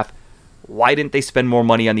pitching staff. Why didn't they spend more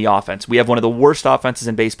money on the offense? We have one of the worst offenses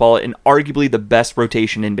in baseball and arguably the best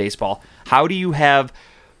rotation in baseball. How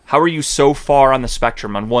are you so far on the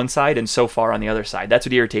spectrum on one side and so far on the other side? That's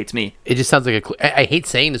what irritates me. It just sounds like I hate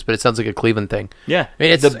saying this, but it sounds like a Cleveland thing. Yeah. I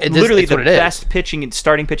mean, literally it's the what it is. best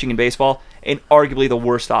starting pitching in baseball and arguably the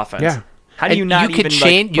worst offense. Yeah. How do you not you can even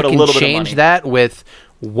change, put a you little can bit of change money? that with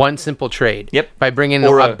one simple trade. Yep. By bringing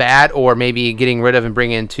Or a bat or maybe getting rid of and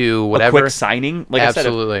bringing into whatever. A quick signing, like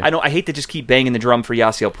Absolutely. I said, I hate to just keep banging the drum for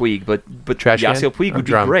Yasiel Puig, but Trash can? Yasiel Puig Or would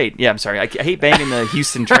be drum? great. Yeah, I'm sorry, I hate banging the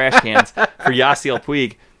Houston trash cans for Yasiel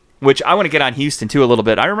Puig, which I want to get on Houston too a little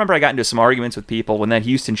bit. I remember I got into some arguments with people when that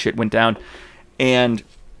Houston shit went down, and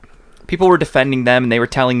people were defending them, and they were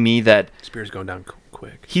telling me that Spears going down quick.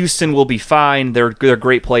 Houston will be fine. They're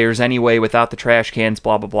great players anyway without the trash cans,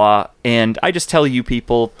 blah, blah, blah. And I just tell you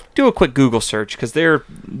people, do a quick Google search because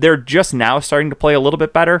they're just now starting to play a little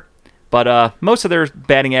bit better. But most of their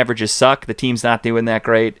batting averages suck. The team's not doing that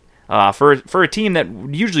great. For a team that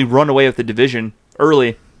usually run away with the division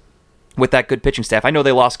early with that good pitching staff. I know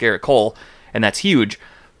they lost Garrett Cole, and that's huge.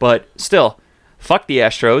 But still, fuck the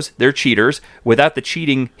Astros. They're cheaters. Without the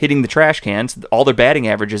cheating hitting the trash cans, all their batting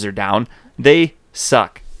averages are down. They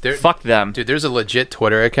suck. Fuck them. Dude, there's a legit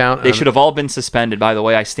Twitter account. They should have all been suspended, by the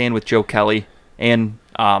way. I stand with Joe Kelly and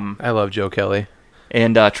I love Joe Kelly.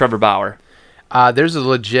 And Trevor Bauer. There's a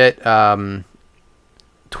legit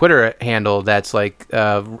Twitter handle that's like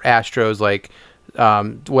Astros, like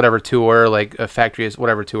whatever tour, like a factory is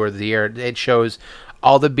whatever tour of the year. It shows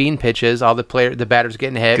all the bean pitches, all the batters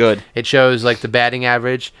getting hit. Good. It shows like the batting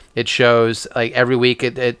average. It shows like every week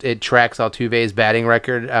it tracks Altuve's batting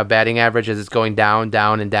record, batting average as it's going down,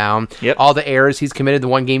 down, and down. Yep. All the errors he's committed. The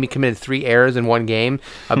one game he committed 3 errors in one game.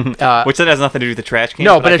 Which that has nothing to do with the trash can.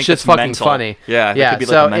 No, but I it's think just that's fucking mental. funny. Yeah, yeah. It could be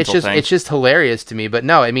So like a mental thing. it's just hilarious to me. But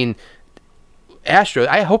no, I mean, Astros.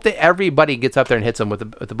 I hope that everybody gets up there and hits them with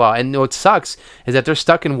the ball. And what sucks is that they're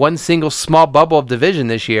stuck in one single small bubble of division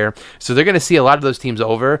this year. So they're going to see a lot of those teams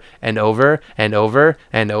over and over and over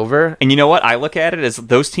and over. And you know what? I look at it as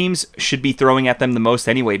those teams should be throwing at them the most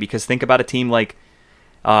anyway. Because think about a team like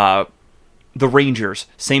the Rangers,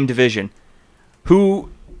 same division, who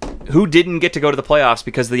didn't get to go to the playoffs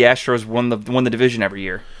because the Astros won the division every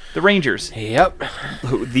year. The Rangers. Yep.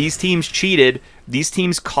 These teams cheated. These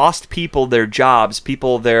teams cost people their jobs,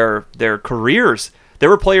 people their careers. There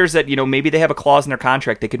were players that, maybe they have a clause in their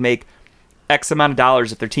contract. They could make X amount of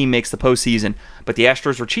dollars if their team makes the postseason. But the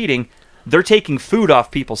Astros were cheating. They're taking food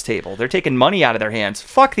off people's table. They're taking money out of their hands.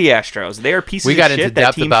 Fuck the Astros. They are pieces of shit. We got into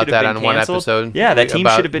depth team about should have that been on one canceled. episode. Yeah, that team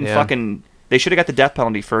should have been fucking... They should have got the death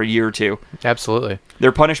penalty for a year or two. Absolutely.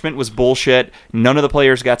 Their punishment was bullshit. None of the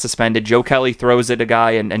players got suspended. Joe Kelly throws at a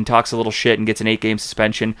guy and talks a little shit and gets an 8-game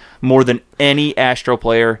suspension. More than any Astro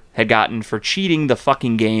player had gotten for cheating the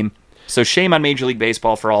fucking game. So shame on Major League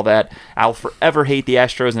Baseball for all that. I'll forever hate the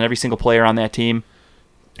Astros and every single player on that team.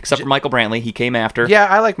 Except for Michael Brantley. He came after. Yeah,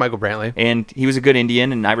 I like Michael Brantley. And he was a good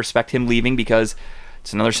Indian, and I respect him leaving because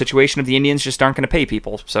it's another situation of the Indians just aren't going to pay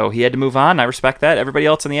people. So he had to move on. I respect that. Everybody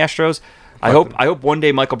else on the Astros... I hope one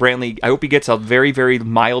day Michael Brantley. I hope he gets a very, very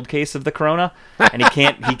mild case of the corona, and he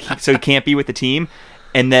can't be with the team.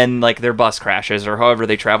 And then like their bus crashes or however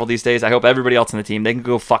they travel these days. I hope everybody else on the team they can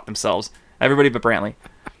go fuck themselves. Everybody but Brantley.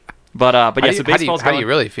 But yeah, so baseball's how do you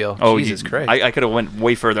really feel? Oh, Jesus Christ! I could have went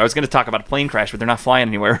way further. I was going to talk about a plane crash, but they're not flying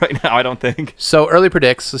anywhere right now. I don't think. So early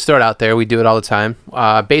predicts. Let's start out there. We do it all the time.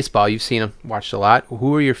 Baseball. You've seen them, watched a lot.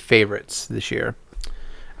 Who are your favorites this year?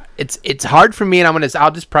 It's hard for me, and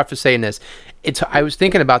I'll just preface saying this. I was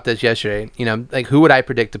thinking about this yesterday. Like who would I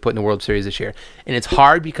predict to put in the World Series this year? And it's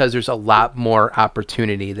hard because there's a lot more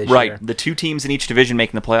opportunity this year. Right, the 2 teams in each division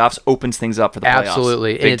making the playoffs opens things up for the playoffs.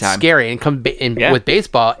 Absolutely, Big and it's time. scary. And with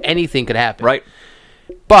baseball, anything could happen. Right.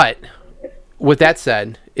 But with that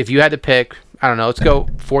said, if you had to pick, I don't know, let's go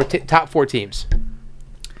top 4 teams.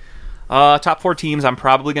 Top 4 teams. I'm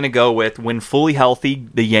probably going to go with, when fully healthy,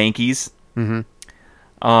 the Yankees. Mm-hmm.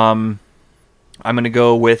 I'm going to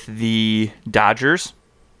go with the Dodgers.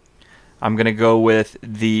 I'm going to go with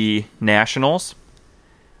the Nationals.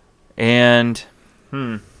 And,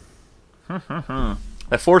 that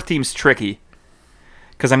 4th team's tricky.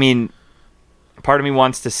 Because, part of me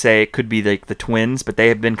wants to say it could be the Twins, but they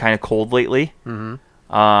have been kind of cold lately.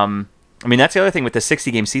 Mm-hmm. That's the other thing with the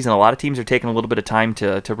 60-game season. A lot of teams are taking a little bit of time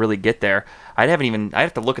to really get there. I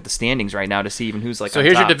have to look at the standings right now to see even who's So on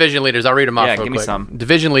here's top. your division leaders. I'll read them off real give me quick. some.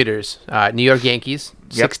 Division leaders: New York Yankees,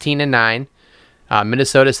 Yep. 16-9.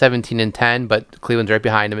 Minnesota 17-10, but Cleveland's right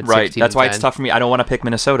behind them at 16-10. Right. That's why it's tough for me. I don't want to pick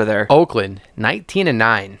Minnesota there. Oakland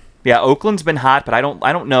 19-9. Yeah, Oakland's been hot, but I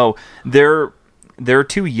don't know. They're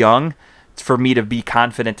too young for me to be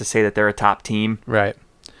confident to say that they're a top team. Right.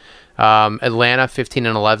 Atlanta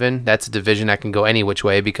 15-11. That's a division that can go any which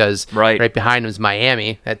way because right behind them is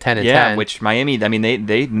Miami at 10-10. Yeah, which Miami, I mean,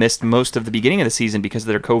 they missed most of the beginning of the season because of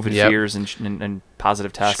their COVID fears and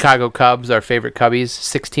positive tests. Chicago Cubs, our favorite Cubbies,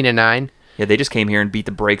 16-9. Yeah, they just came here and beat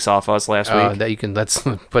the brakes off us last week. Let's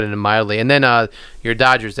put it mildly. And then your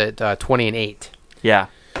Dodgers at 20-8. Yeah.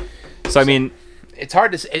 So I mean, it's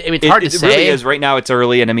hard to say. I mean, it's hard to say. It really is. Right now, it's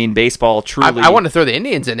early, and I mean, baseball truly. I want to throw the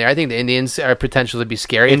Indians in there. I think the Indians are potentially be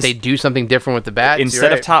scary if they do something different with the bats.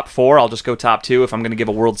 Instead of top 4, I'll just go top 2. If I'm going to give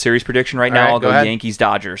a World Series prediction right now, I'll go Yankees,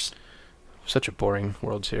 Dodgers. Such a boring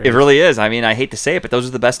World Series. It really is. I mean, I hate to say it, but those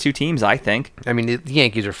are the best 2 teams, I think. I mean, the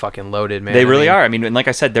Yankees are fucking loaded, man. They really are. I mean, and like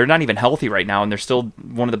I said, they're not even healthy right now, and they're still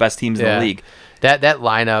one of the best teams in the league. That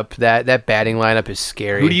lineup, that batting lineup is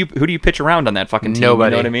scary. Who do you pitch around on that fucking team?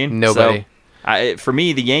 Nobody. You know what I mean? Nobody. So, for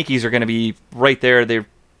me, the Yankees are going to be right there. They're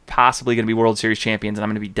possibly going to be World Series champions, and I'm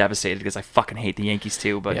going to be devastated because I fucking hate the Yankees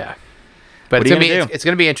too. But yeah, but it's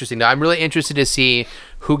going to be interesting. Though I'm really interested to see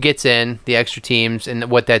who gets in the extra teams and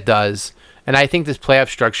what that does. And I think this playoff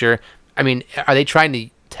structure. I mean, are they trying to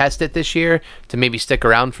test it this year to maybe stick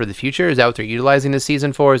around for the future? Is that what they're utilizing the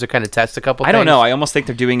season for? Is it kind of test a couple? I don't know. I almost think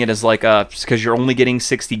they're doing it as like because you're only getting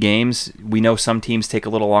 60 games. We know some teams take a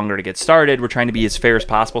little longer to get started. We're trying to be as fair as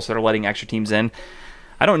possible, so they're letting extra teams in.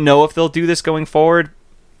 I don't know if they'll do this going forward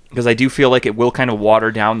because I do feel like it will kind of water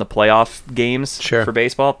down the playoff games for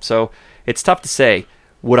baseball. So it's tough to say.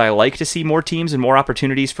 Would I like to see more teams and more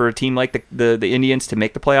opportunities for a team like the Indians to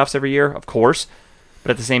make the playoffs every year? Of course.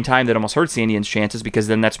 But at the same time, that almost hurts the Indians' chances because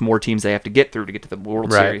then that's more teams they have to get through to get to the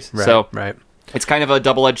World Series. So it's kind of a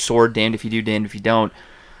double-edged sword, damned if you do, damned if you don't.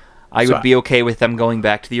 I would be okay with them going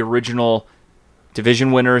back to the original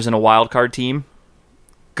division winners and a wild card team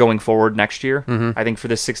going forward next year. Mm-hmm. I think for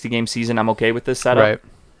this 60-game season, I'm okay with this setup. Right.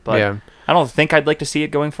 But I don't think I'd like to see it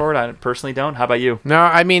going forward. I personally don't. How about you? No,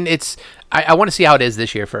 I mean, I want to see how it is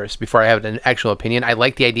this year first before I have an actual opinion. I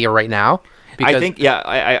like the idea right now. I think,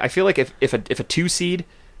 I feel like if a 2 seed,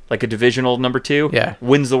 like a divisional number 2,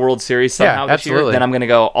 wins the World Series somehow this year, then I'm going to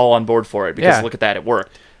go all on board for it because look at that, it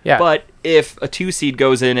worked. Yeah. But if a 2 seed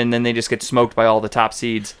goes in and then they just get smoked by all the top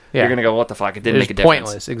seeds, you're going to go, what the fuck? It didn't make a difference.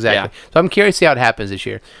 Pointless, exactly. Yeah. So I'm curious to see how it happens this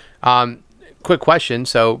year. Quick question.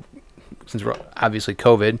 So since we're obviously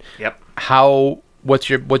COVID,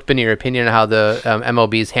 what's been your opinion on how the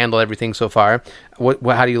MLB's handled everything so far?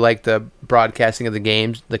 How do you like the broadcasting of the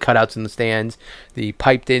games, the cutouts in the stands, the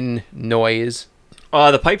piped-in noise?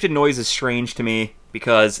 The piped-in noise is strange to me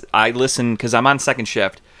because I listen because I'm on second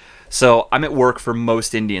shift, so I'm at work for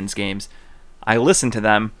most Indians games. I listen to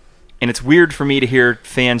them, and it's weird for me to hear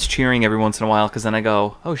fans cheering every once in a while because then I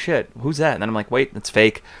go, oh shit, who's that? And then I'm like, wait, that's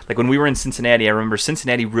fake. Like when we were in Cincinnati, I remember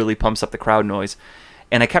Cincinnati really pumps up the crowd noise.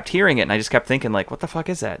 And I kept hearing it, and I just kept thinking, like, what the fuck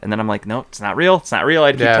is that? And then I'm like, no, it's not real. It's not real.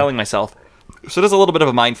 I'd keep telling myself. So there's a little bit of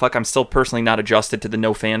a mind fuck. I'm still personally not adjusted to the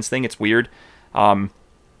no fans thing. It's weird.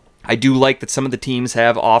 I do like that some of the teams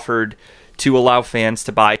have offered to allow fans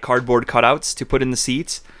to buy cardboard cutouts to put in the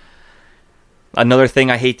seats. Another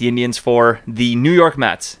thing I hate the Indians for, the New York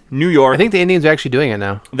Mets. New York. I think the Indians are actually doing it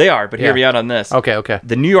now. They are, but hear me out on this. Okay.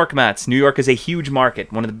 The New York Mets. New York is a huge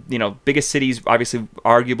market. One of the biggest cities, obviously,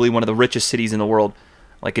 arguably one of the richest cities in the world.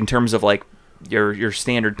 Like in terms of like your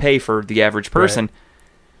standard pay for the average person. Right.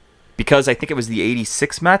 Because I think it was the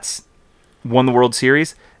 86 Mets won the World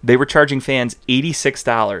Series, they were charging fans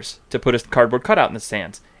 $86 to put a cardboard cutout in the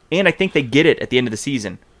stands. And I think they get it at the end of the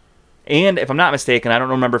season. And if I'm not mistaken, I don't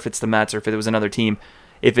remember if it's the Mets or if it was another team,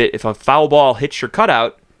 if a foul ball hits your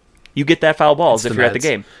cutout, you get that foul ball as if you're at the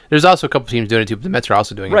game. There's also a couple teams doing it too, but the Mets are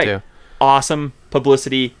also doing it too. Awesome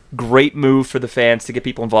publicity, great move for the fans to get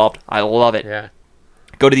people involved. I love it. Yeah.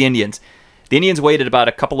 Go to the Indians. The Indians waited about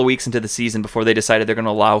a couple of weeks into the season before they decided they're going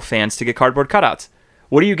to allow fans to get cardboard cutouts.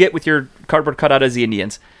 What do you get with your cardboard cutout as the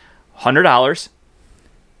Indians? $100.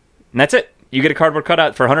 And that's it. You get a cardboard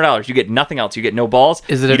cutout for $100. You get nothing else. You get no balls.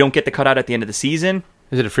 You don't get the cutout at the end of the season.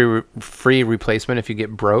 Is it a free replacement if you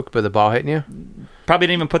get broke by the ball hitting you? Probably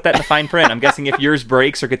didn't even put that in the fine print. I'm guessing if yours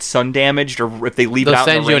breaks or gets sun damaged or if they leave it out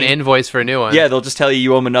in the rain. They'll send you an invoice for a new one. Yeah, they'll just tell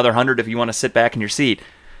you owe them another $100 if you want to sit back in your seat.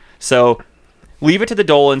 So leave it to the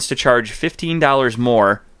Dolans to charge $15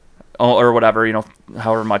 more or whatever,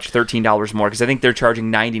 however much, $13 more, because I think they're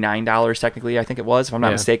charging $99 technically, I think it was, if I'm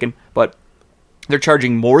not mistaken. But they're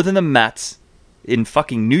charging more than the Mets in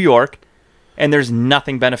fucking New York, and there's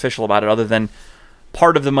nothing beneficial about it other than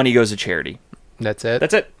part of the money goes to charity. That's it?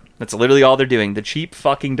 That's it. That's literally all they're doing. The cheap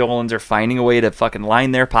fucking Dolans are finding a way to fucking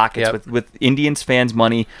line their pockets with Indians fans'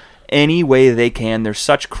 money any way they can. They're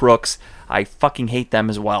such crooks. I fucking hate them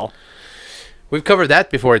as well. We've covered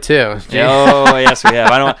that before too. Oh yes, we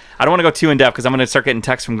have. I don't want to go too in depth because I'm going to start getting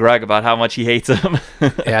texts from Greg about how much he hates them.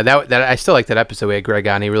 Yeah, that I still like that episode we had Greg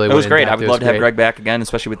on. He really it was great. I would love to have Greg back again,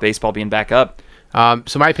 especially with baseball being back up.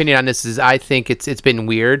 So my opinion on this is I think it's been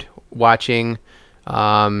weird watching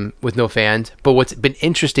with no fans. But what's been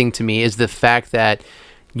interesting to me is the fact that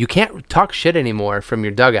you can't talk shit anymore from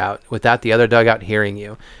your dugout without the other dugout hearing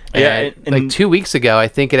you. And like 2 weeks ago, I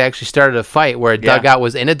think it actually started a fight where a dugout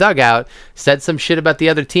was in a dugout, said some shit about the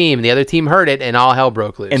other team, and the other team heard it, and all hell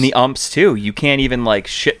broke loose. And the umps, too. You can't even, like,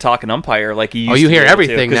 shit-talk an umpire like you used to. You hear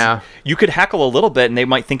everything now. You could heckle a little bit, and they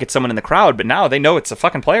might think it's someone in the crowd, but now they know it's a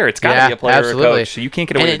fucking player. It's got to be a player or a coach, so you can't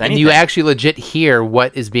get away with anything. And you actually legit hear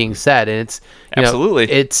what is being said, and it's...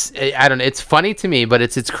 Absolutely. I don't know, it's funny to me, but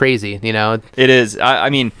it's crazy, you know? It is. I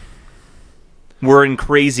mean... We're in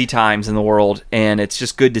crazy times in the world, and it's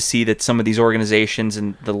just good to see that some of these organizations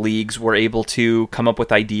and the leagues were able to come up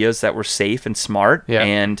with ideas that were safe and smart,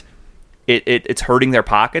 and it's hurting their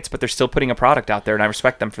pockets, but they're still putting a product out there, and I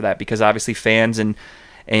respect them for that, because obviously fans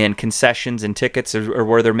and concessions and tickets are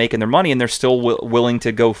where they're making their money, and they're still willing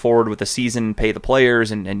to go forward with the season and pay the players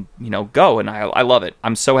and go, and I love it.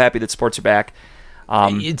 I'm so happy that sports are back.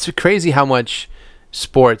 It's crazy how much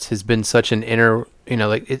sports has been such an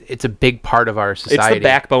it's a big part of our society. It's the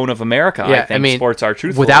backbone of America. Yeah, I think sports are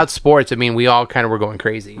truthfully. Without sports, we all kind of were going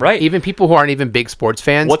crazy. Right. Even people who aren't even big sports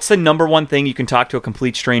fans. What's the number one thing you can talk to a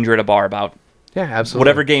complete stranger at a bar about? Yeah, absolutely.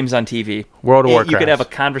 Whatever game's on TV. World of Warcraft. You could have a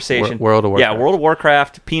conversation. World of Warcraft. Yeah, World of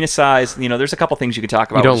Warcraft, penis size. There's a couple things you could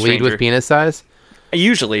talk about. You don't lead with penis size?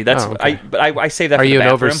 Usually. That's I save that for the bathroom. Are you an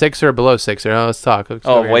over 6er or below 6er? Oh, let's talk.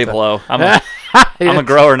 Way below. I'm a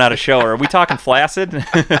grower, not a shower. Are we talking flaccid?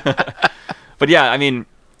 But yeah,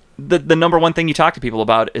 the number one thing you talk to people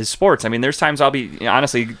about is sports. There's times I'll be,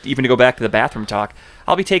 honestly, even to go back to the bathroom talk,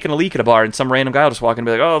 I'll be taking a leak at a bar and some random guy will just walk in and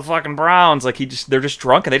be like, oh, fucking Browns. Like, they're just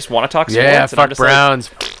drunk and they just want to talk sports. Yeah, fuck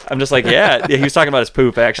Browns. I'm just like, yeah. He was talking about his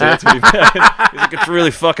poop, actually. That's what he's like, it's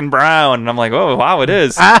really fucking brown. And I'm like, oh, wow, it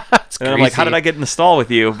is. And I'm like, how did I get in the stall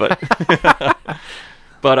with you? But,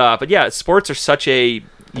 but yeah, sports are such a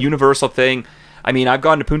universal thing. I've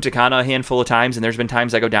gone to Punta Cana a handful of times, and there's been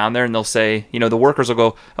times I go down there, and they'll say, the workers will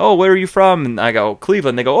go, oh, where are you from? And I go,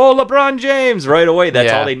 Cleveland. They go, oh, LeBron James, right away.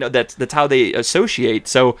 That's all they know. That's how they associate.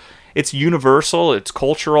 So it's universal. It's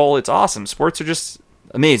cultural. It's awesome. Sports are just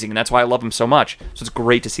amazing, and that's why I love them so much. So it's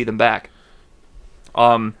great to see them back.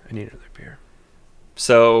 I need another beer.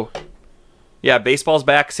 So, yeah, baseball's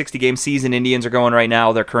back. 60-game season. Indians are going right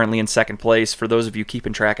now. They're currently in second place. For those of you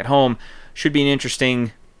keeping track at home, should be an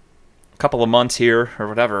interesting couple of months here, or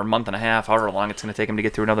whatever, a month and a half, however long it's going to take them to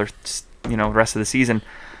get through another, rest of the season.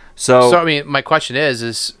 So my question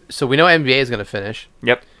is so we know NBA is going to finish.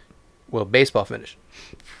 Yep. Will baseball finish?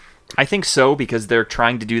 I think so, because they're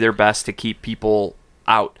trying to do their best to keep people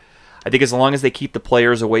out. I think as long as they keep the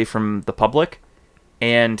players away from the public,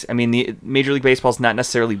 and the Major League Baseball is not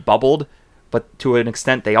necessarily bubbled, but to an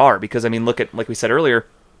extent they are, because look at, like we said earlier,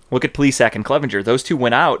 look at Plesac and Clevenger. Those two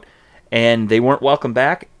went out and they weren't welcome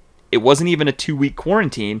back. It wasn't even a 2-week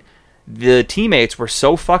quarantine. The teammates were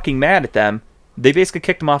so fucking mad at them, they basically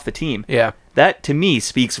kicked them off the team. Yeah. That, to me,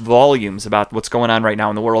 speaks volumes about what's going on right now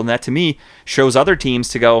in the world. And that, to me, shows other teams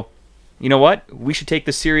to go, you know what? We should take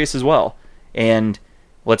this serious as well. And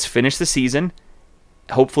let's finish the season.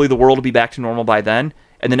 Hopefully the world will be back to normal by then.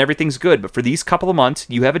 And then everything's good. But for these couple of months,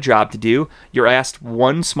 you have a job to do. You're asked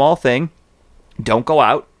one small thing. Don't go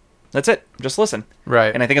out. That's it. Just listen.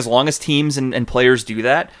 Right. And I think as long as teams and players do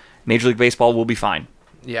that, Major League Baseball will be fine.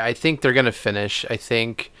 Yeah, I think they're going to finish. I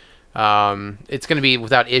think it's going to be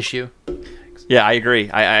without issue. Yeah, I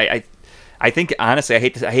agree. I think, honestly, I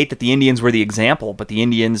hate that the Indians were the example, but the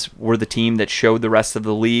Indians were the team that showed the rest of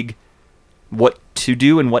the league what to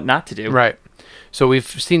do and what not to do. Right. So we've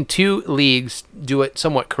seen two leagues do it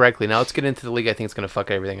somewhat correctly. Now let's get into the league I think it's going to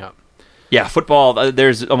fuck everything up. Yeah, football,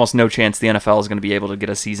 there's almost no chance the NFL is going to be able to get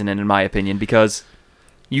a season in my opinion, because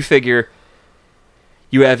you figure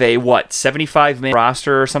you have a 75-man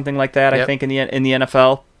roster or something like that. Yep. I think in the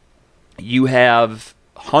NFL. You have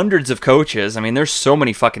hundreds of coaches. There's so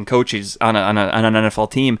many fucking coaches on an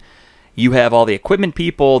NFL team. You have all the equipment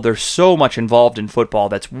people. There's so much involved in football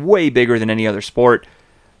that's way bigger than any other sport.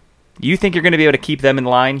 You think you're going to be able to keep them in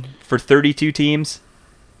line for 32 teams?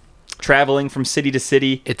 Traveling from city to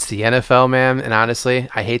city. It's the NFL, man, and honestly,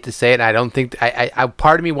 I hate to say it. I don't think I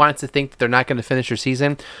part of me wants to think that they're not going to finish their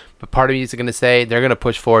season, but part of me is going to say they're going to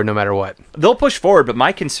push forward no matter what. They'll push forward, but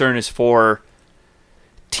my concern is for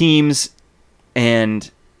teams and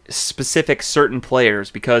specific certain players,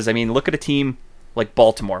 because, I mean, look at a team like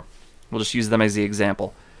Baltimore. We'll just use them as the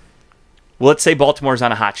example. Well, let's say Baltimore's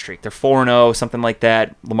on a hot streak. They're 4-0, something like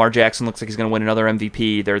that. Lamar Jackson looks like he's going to win another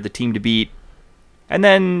MVP. They're the team to beat. And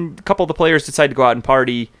then a couple of the players decide to go out and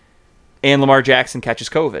party, and Lamar Jackson catches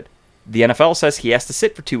COVID. The NFL says he has to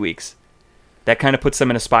sit for 2 weeks. That kind of puts them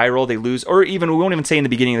in a spiral. They lose, or even, we won't even say in the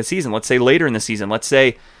beginning of the season. Let's say later in the season. Let's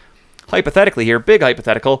say, hypothetically here, big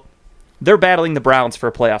hypothetical, they're battling the Browns for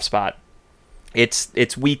a playoff spot.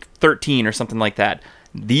 It's week 13 or something like that.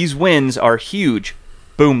 These wins are huge.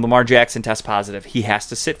 Boom, Lamar Jackson tests positive. He has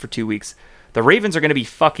to sit for 2 weeks. The Ravens are going to be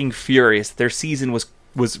fucking furious. Their season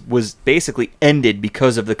was basically ended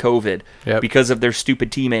because of the COVID, because of their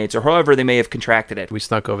stupid teammates, or however they may have contracted it. We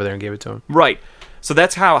snuck over there and gave it to them. Right. So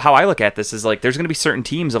that's how I look at this, is like there's going to be certain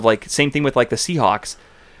teams of, like, same thing with like the Seahawks.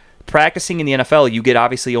 Practicing in the NFL, you get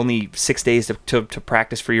obviously only 6 days to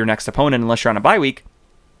practice for your next opponent unless you're on a bye week.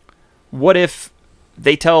 What if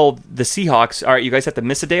they tell the Seahawks, all right, you guys have to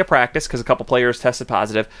miss a day of practice because a couple players tested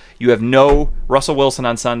positive. You have no Russell Wilson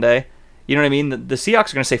on Sunday. You know what I mean? The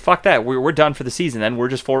Seahawks are going to say, "Fuck that. We're done for the season. Then we're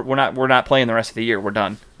not playing the rest of the year. We're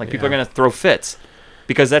done." Like, people are going to throw fits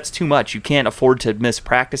because that's too much. You can't afford to miss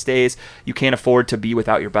practice days. You can't afford to be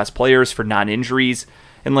without your best players for non-injuries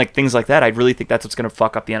and like things like that. I really think that's what's going to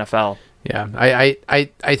fuck up the NFL. Yeah,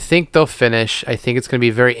 I think they'll finish. I think it's going to be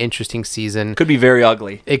a very interesting season. Could be very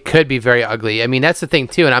ugly. It could be very ugly. I mean, that's the thing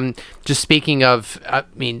too. And I'm just speaking of, I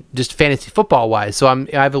mean, just fantasy football wise. So I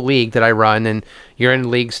have a league that I run, and you're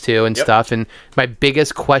in leagues too and stuff. And my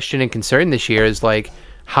biggest question and concern this year is, like,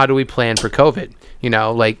 how do we plan for COVID? You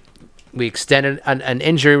know, like, we extended an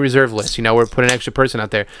injury reserve list. You know, we're putting an extra person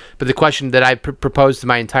out there. But the question that I proposed to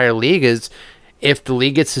my entire league is, if the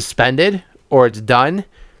league gets suspended or it's done,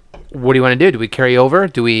 what do you want to do? Do we carry over?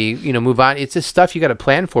 Do we, move on? It's just stuff you got to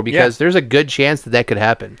plan for, because there's a good chance that could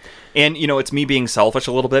happen. And, it's me being selfish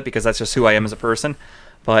a little bit, because that's just who I am as a person.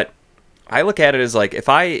 But I look at it as, like,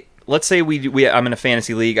 let's say I'm in a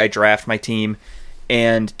fantasy league, I draft my team,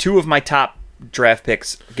 and 2 of my top draft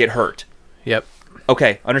picks get hurt. Yep.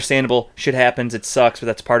 Okay, understandable. Shit happens. It sucks, but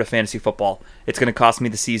that's part of fantasy football. It's going to cost me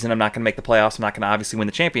the season. I'm not going to make the playoffs. I'm not going to obviously win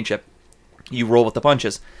the championship. You roll with the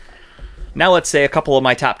punches. Now let's say a couple of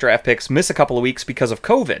my top draft picks miss a couple of weeks because of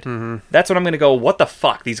COVID. Mm-hmm. That's when I'm going to go, what the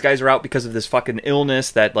fuck? These guys are out because of this fucking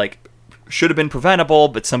illness that, like, should have been preventable,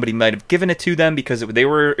 but somebody might have given it to them because they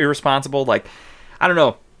were irresponsible. Like, I don't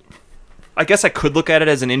know. I guess I could look at it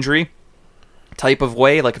as an injury type of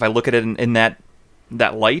way, like if I look at it in that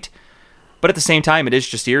light. But at the same time, it is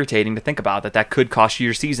just irritating to think about that could cost you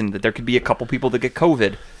your season, that there could be a couple people that get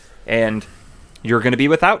COVID, and you're going to be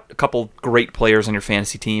without a couple great players on your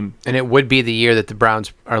fantasy team. And it would be the year that the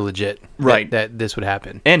Browns are legit. Right. That this would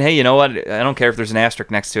happen. And hey, you know what? I don't care if there's an asterisk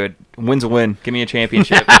next to it. Win's a win. Give me a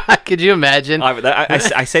championship. Could you imagine?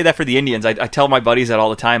 I say that for the Indians. I tell my buddies that all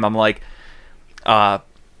the time. I'm like,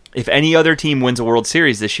 if any other team wins a World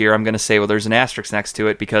Series this year, I'm going to say, well, there's an asterisk next to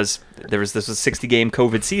it because this was a 60-game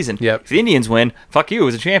COVID season. Yep. If the Indians win, fuck you, it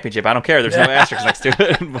was a championship. I don't care. There's no asterisk next to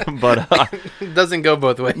it. But it doesn't go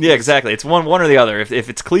both ways. Yeah, exactly. It's one or the other. If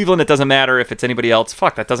it's Cleveland, it doesn't matter. If it's anybody else,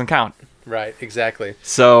 fuck, that doesn't count. Right, exactly.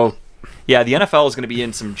 So, yeah, the NFL is going to be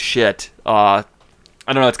in some shit. I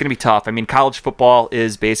don't know. It's going to be tough. I mean, college football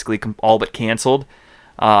is basically all but canceled.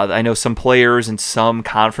 I know some players and some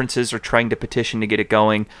conferences are trying to petition to get it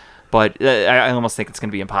going, but I almost think it's going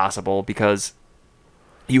to be impossible because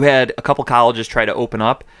you had a couple colleges try to open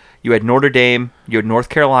up. You had Notre Dame, you had North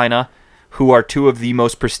Carolina, who are 2 of the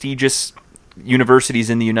most prestigious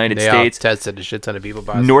universities in the United States. They all tested a shit ton of people.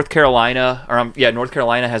 Possibly. North Carolina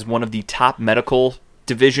has one of the top medical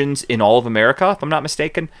divisions in all of America, if I'm not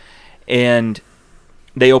mistaken, and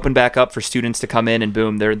they opened back up for students to come in, and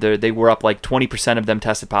boom, they were up like 20% of them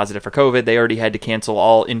tested positive for COVID. They already had to cancel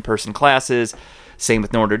all in-person classes. Same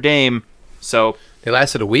with Notre Dame. So they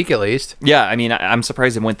lasted a week at least. Yeah, I mean, I'm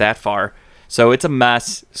surprised it went that far. So it's a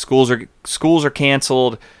mess. Schools are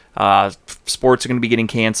canceled. Sports are going to be getting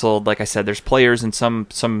canceled. Like I said, there's players in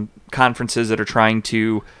some conferences that are trying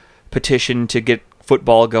to petition to get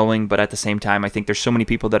football going, but at the same time, I think there's so many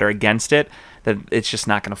people that are against it that it's just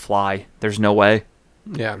not going to fly. There's no way.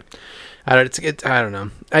 Yeah, I don't know.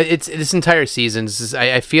 It's this entire season.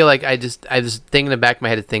 I feel like I was thinking in the back of my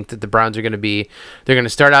head to think that the Browns are going to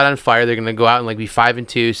start out on fire. They're going to go out and like be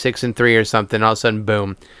 5-2, 6-3 or something. And all of a sudden,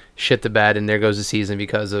 boom, shit the bed, and there goes the season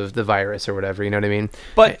because of the virus or whatever. You know what I mean?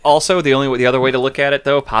 But also the other way to look at it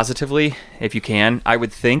though, positively, if you can, I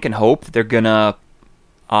would think and hope they're gonna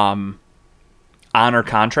honor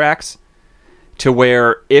contracts to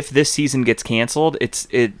where if this season gets canceled,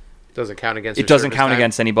 Doesn't count against. It doesn't count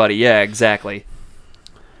against anybody. Yeah, exactly.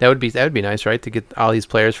 That would be nice, right? To get all these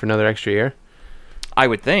players for another extra year. I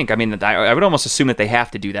would think. I mean, I would almost assume that they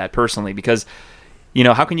have to do that personally because, you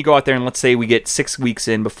know, how can you go out there and let's say we get 6 weeks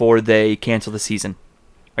in before they cancel the season?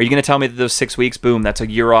 Are you going to tell me that those 6 weeks, boom, that's a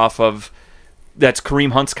year off of, that's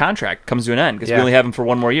Kareem Hunt's contract comes to an end because we only have him for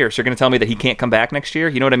 1 more year. So you're going to tell me that he can't come back next year?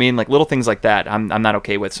 You know what I mean? Like little things like that I'm not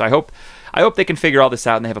okay with. So I hope they can figure all this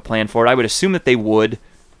out and they have a plan for it. I would assume that they would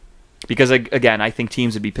because, again, I think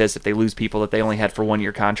teams would be pissed if they lose people that they only had for 1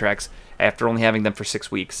 year contracts after only having them for 6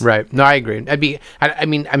 weeks. Right. No, I agree. I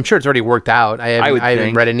mean, I'm sure it's already worked out. I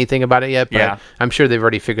haven't read anything about it yet, but I'm sure they've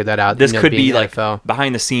already figured that out. This could be like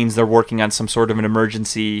behind the scenes, they're working on some sort of an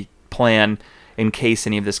emergency plan in case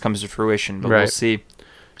any of this comes to fruition, but we'll see.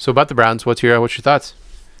 So about the Browns, what's your thoughts?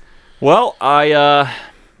 Well,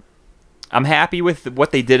 I'm happy with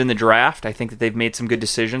what they did in the draft. I think that they've made some good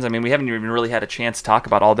decisions. I mean, we haven't even really had a chance to talk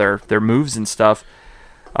about all their moves and stuff.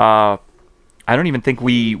 I don't even think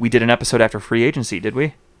we did an episode after free agency, did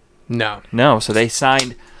we? No. So they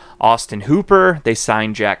signed Austin Hooper. They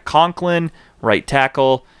signed Jack Conklin, right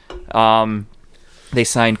tackle. They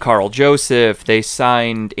signed Carl Joseph. They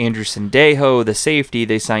signed Andrew Sendejo, the safety.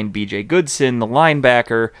 They signed B.J. Goodson, the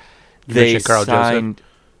linebacker. They signed... Joseph?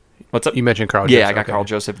 What's up? You mentioned Carl Joseph. Yeah, I got Carl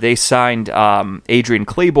Joseph. They signed Adrian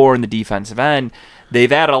Claiborne, the defensive end.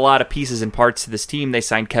 They've added a lot of pieces and parts to this team. They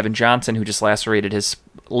signed Kevin Johnson, who just lacerated his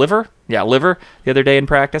liver the other day in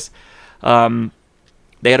practice.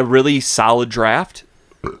 They had a really solid draft.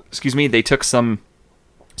 Excuse me. They took some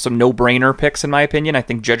no-brainer picks, in my opinion. I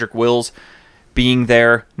think Jedrick Wills being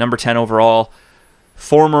there, number 10 overall,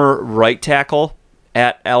 former right tackle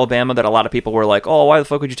at Alabama that a lot of people were like, oh, why the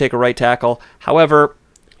fuck would you take a right tackle? However,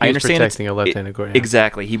 I understand protecting a left-handed quarterback.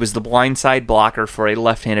 Exactly. He was the blindside blocker for a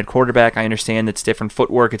left-handed quarterback. I understand it's different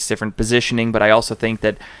footwork, it's different positioning, but I also think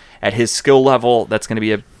that at his skill level, that's going to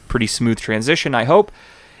be a pretty smooth transition, I hope.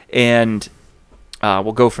 And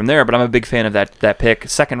we'll go from there, but I'm a big fan of that pick.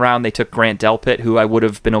 Second round, they took Grant Delpit, who I would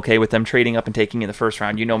have been okay with them trading up and taking in the first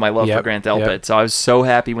round. You know my love for Grant Delpit, so I was so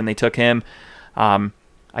happy when they took him.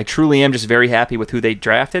 I truly am just very happy with who they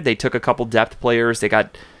drafted. They took a couple depth players. They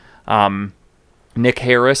got Nick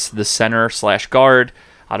Harris, the center/guard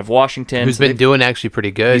out of Washington. Who's been doing actually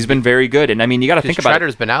pretty good. He's been very good. And I mean, you got to think about it.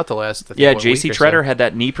 Tretter's been out the last J.C. Tretter had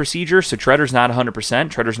that knee procedure, so Tretter's not 100%.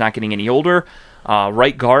 Tretter's not getting any older.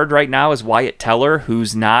 Right guard right now is Wyatt Teller,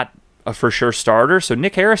 who's not a for sure starter. So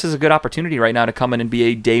Nick Harris is a good opportunity right now to come in and be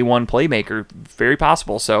a day one playmaker. Very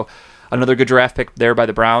possible. So another good draft pick there by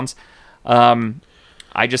the Browns.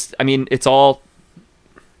 It's all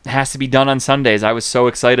has to be done on Sundays. I was so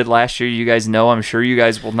excited last year. You guys know, I'm sure you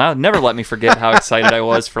guys will never let me forget how excited I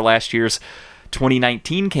was for last year's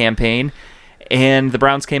 2019 campaign. And the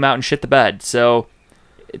Browns came out and shit the bed. So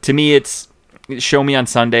to me, it's show me on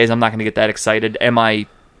Sundays. I'm not going to get that excited. Am I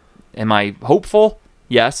hopeful?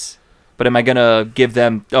 Yes. But am I going to give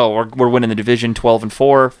them, we're winning the division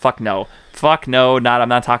 12-4? Fuck no. I'm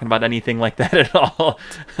not talking about anything like that at all.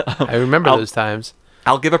 I remember those times.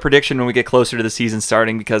 I'll give a prediction when we get closer to the season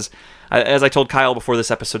starting because, as I told Kyle before this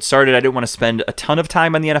episode started, I didn't want to spend a ton of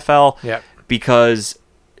time on the NFL because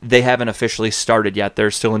they haven't officially started yet. They're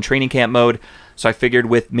still in training camp mode. So I figured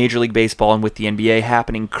with Major League Baseball and with the NBA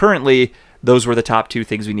happening currently, those were the top two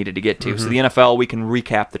things we needed to get to. Mm-hmm. So the NFL, we can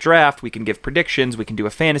recap the draft, we can give predictions, we can do a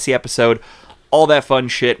fantasy episode. All that fun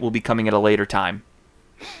shit will be coming at a later time.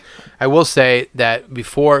 I will say that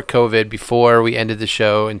before COVID, before we ended the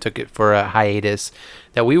show and took it for a hiatus,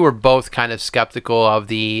 that we were both kind of skeptical of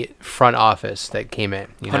the front office that came in.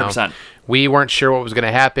 100%. We weren't sure what was going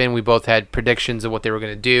to happen. We both had predictions of what they were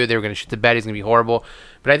going to do. They were going to shoot the bed. He's going to be horrible.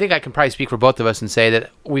 But I think I can probably speak for both of us and say that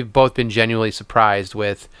we've both been genuinely surprised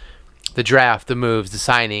with the draft, the moves, the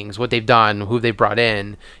signings, what they've done, who they brought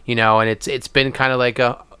in, and it's been kind of like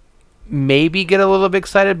a maybe get a little bit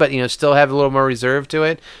excited, but still have a little more reserve to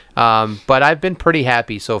it. But I've been pretty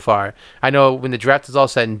happy so far. I know when the draft is all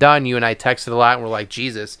said and done, you and I texted a lot and we're like,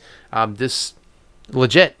 Jesus, this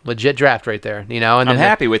legit draft right there. And I'm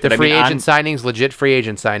happy with it. The free agent signings, legit free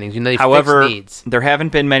agent signings. They however, fix needs. There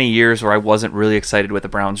haven't been many years where I wasn't really excited with the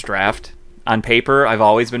Browns draft. On paper, I've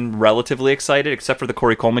always been relatively excited, except for the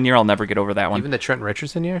Corey Coleman year. I'll never get over that one. Even the Trent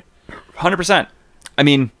Richardson year? 100%. I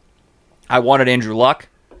mean, I wanted Andrew Luck,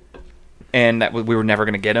 and that we were never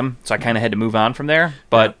going to get him, so I kind of had to move on from there.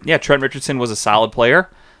 But, yeah, Trent Richardson was a solid player.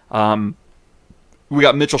 We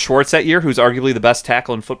got Mitchell Schwartz that year, who's arguably the best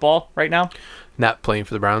tackle in football right now. Not playing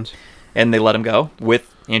for the Browns. And they let him go.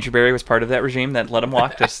 Andrew Berry was part of that regime that let him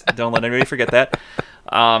walk. Just don't let anybody forget that.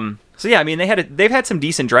 So, yeah, I mean, they've had some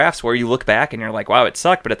decent drafts where you look back and you're like, wow, it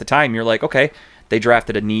sucked. But at the time, you're like, okay, They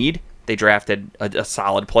drafted a need. They drafted a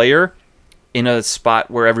solid player in a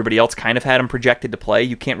spot where everybody else kind of had him projected to play.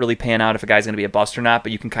 You can't really pan out if a guy's going to be a bust or not,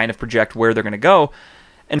 but you can kind of project where they're going to go.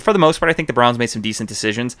 And for the most part, I think the Browns made some decent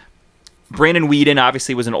decisions. Brandon Weeden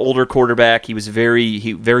obviously was an older quarterback. He was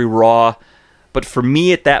very raw. But for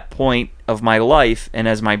me at that point of my life and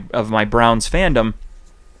as my Browns fandom,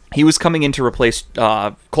 he was coming in to replace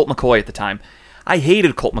Colt McCoy at the time. I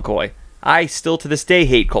hated Colt McCoy. I still to this day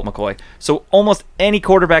hate Colt McCoy. So almost any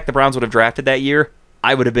quarterback the Browns would have drafted that year,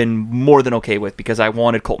 I would have been more than okay with because I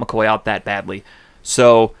wanted Colt McCoy out that badly.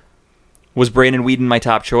 So was Brandon Weeden my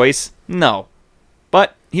top choice? No.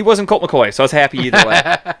 But he wasn't Colt McCoy, so I was happy either way.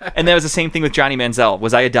 And that was the same thing with Johnny Manziel.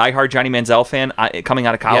 Was I a diehard Johnny Manziel fan coming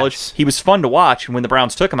out of college? Yes. He was fun to watch, and when the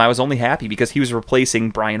Browns took him, I was only happy because he was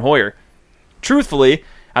replacing Brian Hoyer. Truthfully,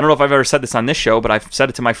 I don't know if I've ever said this on this show, but I've said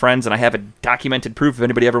it to my friends, and I have a documented proof if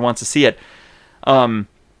anybody ever wants to see it.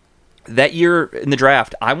 That year in the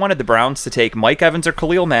draft, I wanted the Browns to take Mike Evans or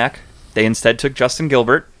Khalil Mack. They instead took Justin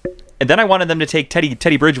Gilbert. And then I wanted them to take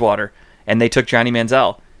Teddy Bridgewater, and they took Johnny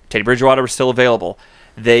Manziel. Teddy Bridgewater was still available.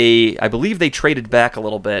 I believe they traded back a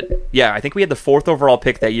little bit. Yeah, I think we had the 4th overall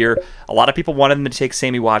pick that year. A lot of people wanted them to take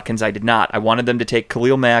Sammy Watkins. I did not. I wanted them to take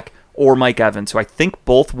Khalil Mack or Mike Evans, so I think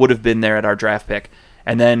both would have been there at our draft pick.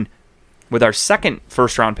 And then with our second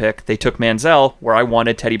first-round pick, they took Manziel, where I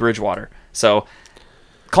wanted Teddy Bridgewater. So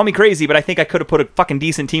call me crazy, but I think I could have put a fucking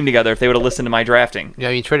decent team together if they would have listened to my drafting. Yeah,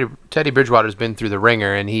 I mean, Teddy Bridgewater's been through the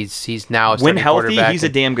ringer, and he's now a when healthy, he's a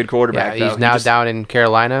damn good quarterback. Yeah, he's now down in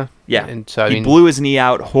Carolina. Yeah, and so he blew his knee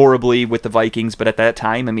out horribly with the Vikings, but at that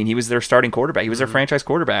time, I mean, he was their starting quarterback. He was their franchise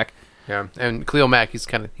quarterback. Yeah, and Khalil Mack, he's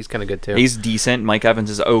kind of good too. He's decent. Mike Evans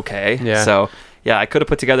is okay. Yeah. So yeah, I could have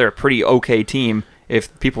put together a pretty okay team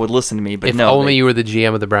if people would listen to me. But if no, only you were the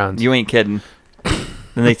GM of the Browns. You ain't kidding.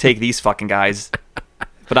 Then they take these fucking guys.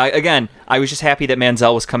 But I was just happy that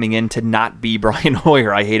Manziel was coming in to not be Brian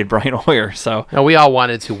Hoyer. I hated Brian Hoyer, so. No, we all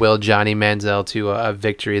wanted to will Johnny Manziel to a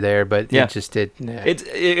victory there, but yeah. it just did. Nah.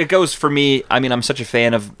 It goes for me. I mean, I'm such a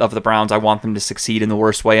fan of the Browns. I want them to succeed in the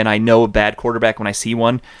worst way, and I know a bad quarterback when I see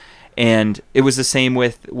one. And it was the same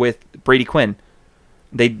with Brady Quinn.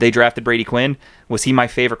 They drafted Brady Quinn. Was he my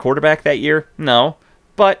favorite quarterback that year? No,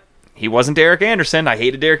 but he wasn't Derek Anderson. I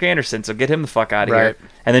hated Derek Anderson, so get him the fuck out of here.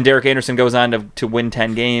 And then Derek Anderson goes on to win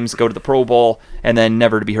 10 games, go to the Pro Bowl, and then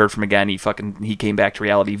never to be heard from again. He came back to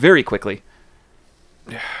reality very quickly.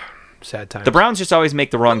 Sad times. The Browns just always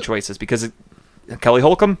make the wrong choices because Kelly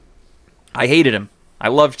Holcomb, I hated him. I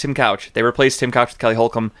loved Tim Couch. They replaced Tim Couch with Kelly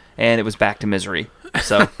Holcomb, and it was back to misery.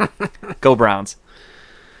 So, go Browns.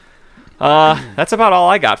 That's about all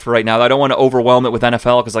I got for right now. I don't want to overwhelm it with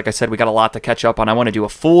NFL because, like I said, we got a lot to catch up on. I want to do a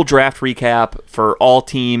full draft recap for all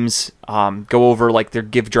teams, go over like their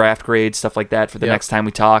give draft grades, stuff like that for the next time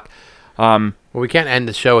we talk. Well, we can't end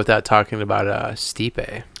the show without talking about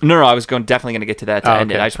Stipe. No, I was definitely going to get to that to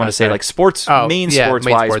end it. I just want to say, like,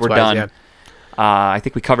 sports-wise, we're done. Yeah. I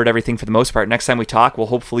think we covered everything for the most part. Next time we talk, we'll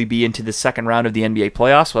hopefully be into the second round of the NBA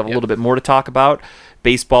playoffs. We'll have a little bit more to talk about.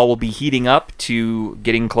 Baseball will be heating up to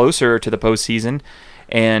getting closer to the postseason.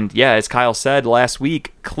 And, yeah, as Kyle said last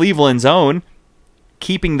week, Cleveland's own,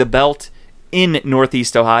 keeping the belt in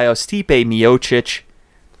Northeast Ohio, Stipe Miocic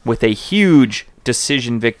with a huge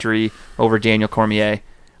decision victory over Daniel Cormier.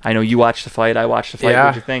 I know you watched the fight. I watched the fight. Yeah,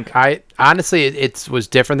 What did you think? I honestly, it was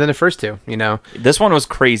different than the first two. You know, this one was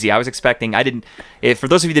crazy. I was expecting. For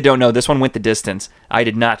those of you that don't know, this one went the distance. I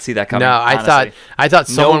did not see that coming. No, honestly. I thought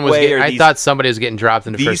someone was. I thought somebody was getting dropped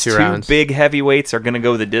in the first two rounds. These two big heavyweights are going to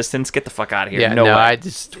go the distance. Get the fuck out of here. Yeah, no way. I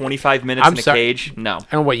just 25 minutes in a cage. No. I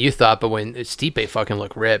don't know what you thought, but when Stipe fucking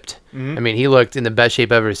looked ripped. I mean, he looked in the best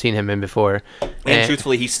shape I've ever seen him in before. And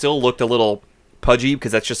truthfully, he still looked a little pudgy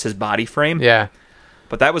because that's just his body frame. Yeah.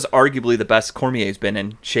 But that was arguably the best Cormier's been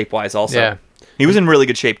in shape-wise also. Yeah. He was in really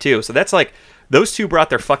good shape, too. So that's like, those two brought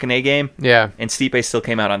their fucking A game. Yeah. And Stipe still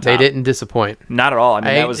came out on top. They didn't disappoint. Not at all. I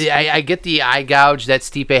mean, I get the eye gouge that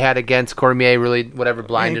Stipe had against Cormier, really, whatever,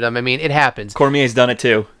 blinded him. I mean, it happens. Cormier's done it,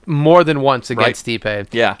 too. More than once against Stipe.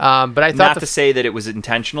 Yeah. But I thought not to say that it was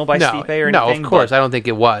intentional by Stipe or anything. No, of course. I don't think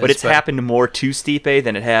it was. But it's happened more to Stipe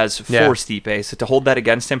than it has for Stipe. So to hold that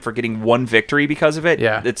against him for getting one victory because of it,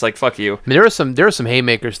 it's like, fuck you. I mean, there were some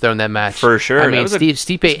haymakers thrown that match. For sure. I mean,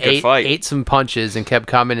 Stipe ate some punches and kept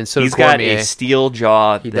coming, and so did Cormier. He's got a steel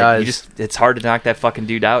jaw. He does. It's hard to knock that fucking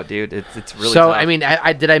dude out, dude. It's really so, tough. I mean,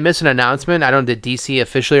 did I miss an announcement? I don't know, did DC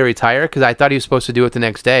officially retire? Because I thought he was supposed to do it the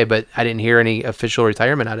next day, but I didn't hear any official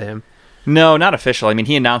retirement out of him. No, not official. I mean,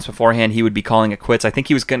 he announced beforehand he would be calling it quits. I think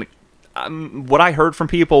he was going to... what I heard from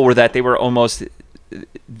people were that they were almost...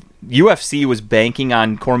 UFC was banking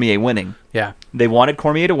on Cormier winning. Yeah. They wanted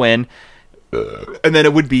Cormier to win. And then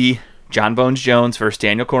it would be John Bones Jones versus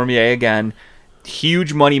Daniel Cormier again.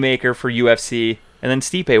 Huge moneymaker for UFC. And then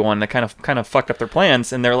Stipe won. That kind of fucked up their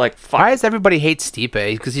plans. And they're like, fuck. Why does everybody hate Stipe?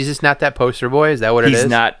 Because he's just not that poster boy? Is that what it is? He's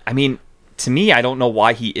not. I mean, to me, I don't know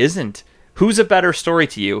why he isn't. Who's a better story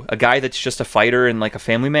to you? A guy that's just a fighter and like a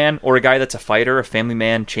family man? Or a guy that's a fighter, a family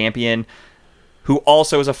man, champion, who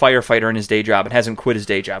also is a firefighter in his day job and hasn't quit his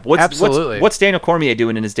day job? Absolutely. What's Daniel Cormier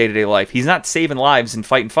doing in his day-to-day life? He's not saving lives and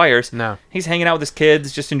fighting fires. No. He's hanging out with his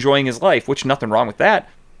kids, just enjoying his life, which nothing wrong with that.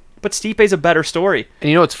 But Stipe's a better story. And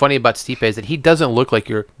you know what's funny about Stipe is that he doesn't look like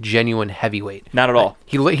your genuine heavyweight. Not at all.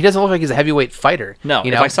 He doesn't look like he's a heavyweight fighter. No.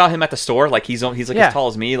 You If know? I saw him at the store, like he's like Yeah. as tall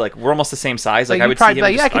as me, like we're almost the same size. Like Like, I you'd would probably see him.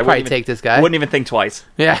 be like, yeah, I could probably take this guy. I wouldn't even think twice.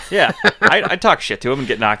 Yeah. Yeah. I'd talk shit to him and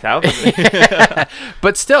get knocked out.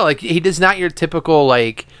 But still, like he does not your typical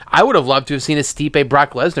like. I would have loved to have seen a Stipe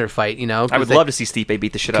Brock Lesnar fight. You know, I would love to see Stipe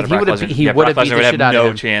beat the shit out of He Brock would've Lesnar. beat- he Yeah, would've Brock beat Lesnar the would have shit out of no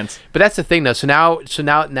him. chance. But that's the thing, though. So now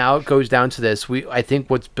it goes down to this. I think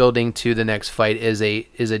what's building to the next fight is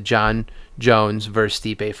a John Jones versus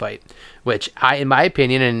Stipe fight, which in my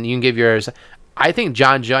opinion, and you can give yours. I think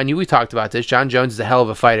we talked about this. John Jones is a hell of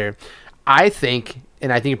a fighter. I think,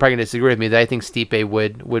 and I think you're probably gonna disagree with me, that I think Stipe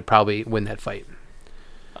would probably win that fight.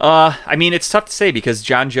 I mean, it's tough to say because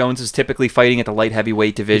John Jones is typically fighting at the light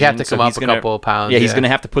heavyweight division. You have to so come he's up a gonna- couple of pounds. Yeah, he's going to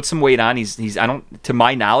have to put some weight on. He's. I don't. To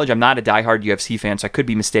my knowledge, I'm not a diehard UFC fan, so I could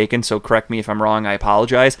be mistaken. So correct me if I'm wrong. I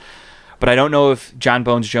apologize, but I don't know if John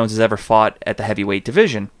Bones Jones has ever fought at the heavyweight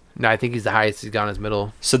division. No, I think he's the highest he's gone his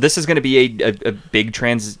middle. So this is going to be a big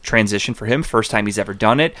transition for him. First time he's ever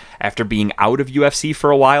done it after being out of UFC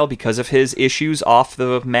for a while because of his issues off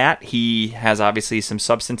the mat. He has obviously some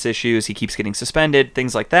substance issues. He keeps getting suspended,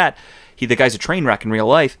 things like that. The guy's a train wreck in real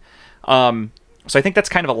life. So I think that's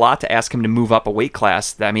kind of a lot to ask him to move up a weight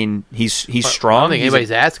class. I mean, he's strong. I don't think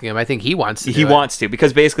anybody's asking him. I think he wants to. He wants to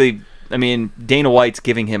because basically, I mean, Dana White's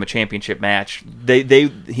giving him a championship match.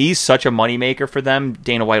 He's such a moneymaker for them.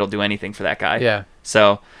 Dana White will do anything for that guy. Yeah.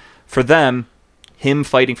 So for them, him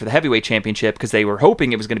fighting for the heavyweight championship because they were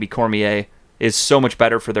hoping it was going to be Cormier is so much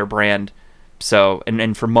better for their brand. So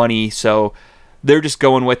and for money. So they're just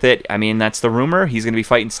going with it. I mean, that's the rumor. He's going to be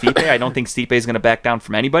fighting Stipe. I don't think Stipe is going to back down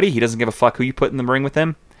from anybody. He doesn't give a fuck who you put in the ring with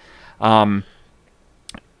him.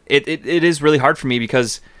 It is really hard for me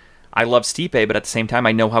because I love Stipe, but at the same time,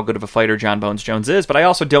 I know how good of a fighter John Bones Jones is, but I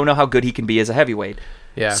also don't know how good he can be as a heavyweight.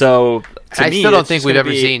 Yeah. So to I me, still don't it's think just we've gonna ever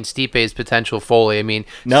be- seen Stipe's potential fully. I mean,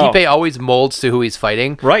 No. Stipe always molds to who he's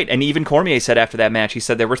fighting. Right, and even Cormier said after that match, he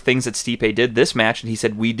said there were things that Stipe did this match, and he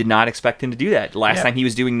said we did not expect him to do that. Last Yeah. time he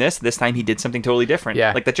was doing this time he did something totally different.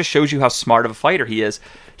 Yeah. Like that just shows you how smart of a fighter he is.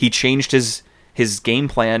 He changed his game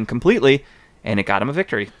plan completely, and it got him a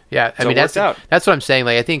victory. Yeah, I So mean it worked out. that's what I'm saying.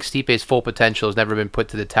 Like I think Stipe's full potential has never been put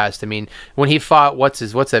to the test. I mean, when he fought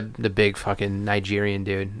the big fucking Nigerian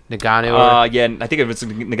dude, Ngannou? Yeah, I think it was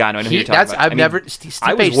Nagano. I know who you're talking about. I've I mean, never.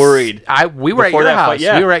 I was worried. We were at before your that house. fight,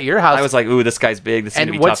 yeah. We were at your house. I was like, ooh, this guy's big. This is and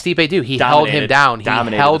gonna be what tough. Stipe do? He held him Dominated. down. He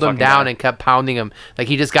Dominated held the him fucking down guy. and kept pounding him. Like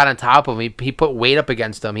he just got on top of him. He put weight up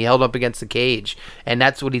against him. He held up against the cage, and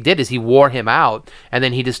that's what he did. Is he wore him out, and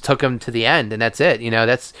then he just took him to the end, and that's it. You know,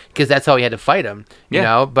 that's because that's how he had to fight him. You Yeah,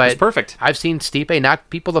 know, it was but perfect. I've seen Stipe knock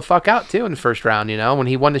people the fuck out too in the first round. You know, when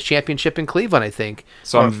he won the championship in Cleveland, I think.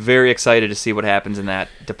 So I'm very excited to see what happens in that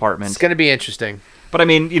department. It's going to be interesting. But I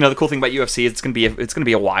mean, the cool thing about UFC is it's gonna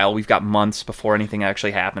be a while. We've got months before anything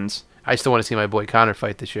actually happens. I still want to see my boy Connor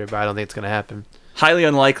fight this year, but I don't think it's going to happen. Highly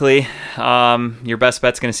unlikely. Your best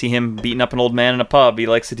bet's gonna see him beating up an old man in a pub. He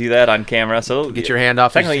likes to do that on camera. So Get your hand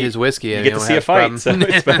off technically, his whiskey. You and get to won't see a have fight, problems. so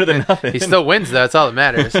it's better than nothing. He still wins, though. That's all that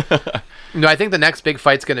matters. No, I think the next big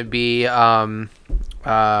fight's going to be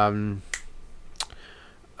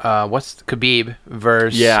what's Khabib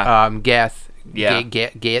versus Gath. Yeah.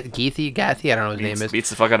 Gathi. I don't know what his name is. Beats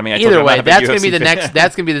the fuck out of me. I told you Either I'm way, not a big that's going to be UFC the fan. next.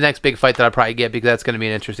 That's going to be the next big fight that I'll probably get because that's going to be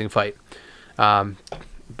an interesting fight.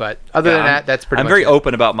 But other than that, that's pretty. I'm much very it.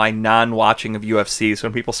 open about my non-watching of UFC. So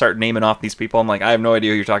when people start naming off these people, I'm like, I have no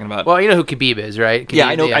idea who you're talking about. Well, you know who Khabib is, right? Khabib, yeah,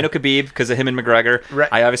 I know Khabib because of him and McGregor. Right.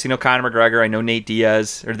 I obviously know Conor McGregor. I know Nate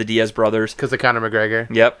Diaz or the Diaz brothers. because of Conor McGregor.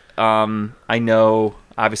 Yep. I know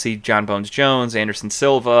obviously John Bones Jones, Anderson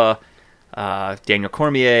Silva, Daniel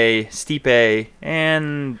Cormier, Stipe,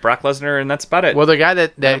 and Brock Lesnar, and that's about it. Well, the guy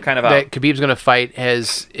that I'm kind of that out. Khabib's going to fight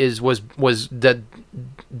was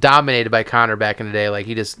dominated by Conor back in the day. Like,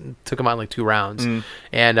 he just took him out in like 2 rounds.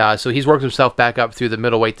 And so he's worked himself back up through the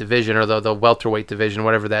middleweight division, or the welterweight division,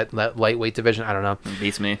 whatever that lightweight division. I don't know.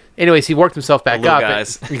 Beats me. Anyways, he worked himself back up.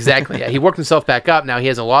 Guys. Exactly. Yeah, he worked himself back up. Now he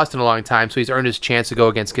hasn't lost in a long time, so he's earned his chance to go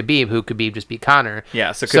against Khabib, who Khabib just beat Conor.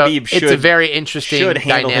 Yeah, so Khabib should, it's a very interesting should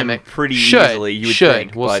handle dynamic. Him pretty easily, you would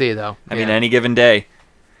think. We'll see, though. I mean, any given day.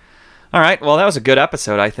 All right, well, that was a good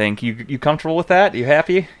episode, I think. You comfortable with that? You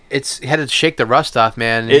happy? It had to shake the rust off,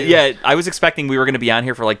 man. Yeah, I was expecting we were going to be on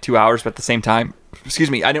here for like 2 hours, but at the same time,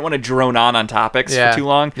 excuse me, I didn't want to drone on topics for too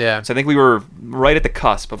long. Yeah. So I think we were right at the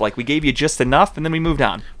cusp of, like, we gave you just enough, and then we moved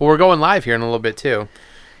on. Well, we're going live here in a little bit, too.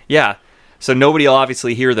 Yeah. So nobody will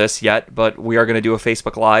obviously hear this yet, but we are going to do a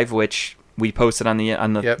Facebook Live, which we posted on the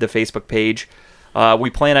Facebook page. We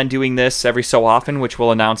plan on doing this every so often, which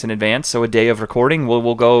we'll announce in advance. So a day of recording,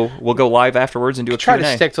 we'll go live afterwards and do a Q&A. Try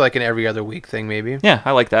to stick to like an every other week thing, maybe. Yeah,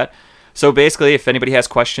 I like that. So basically, if anybody has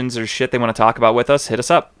questions or shit they want to talk about with us, hit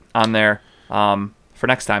us up on there for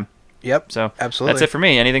next time. Yep. So absolutely. That's it for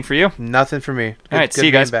me. Anything for you? Nothing for me. All right, see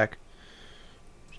you guys. Back.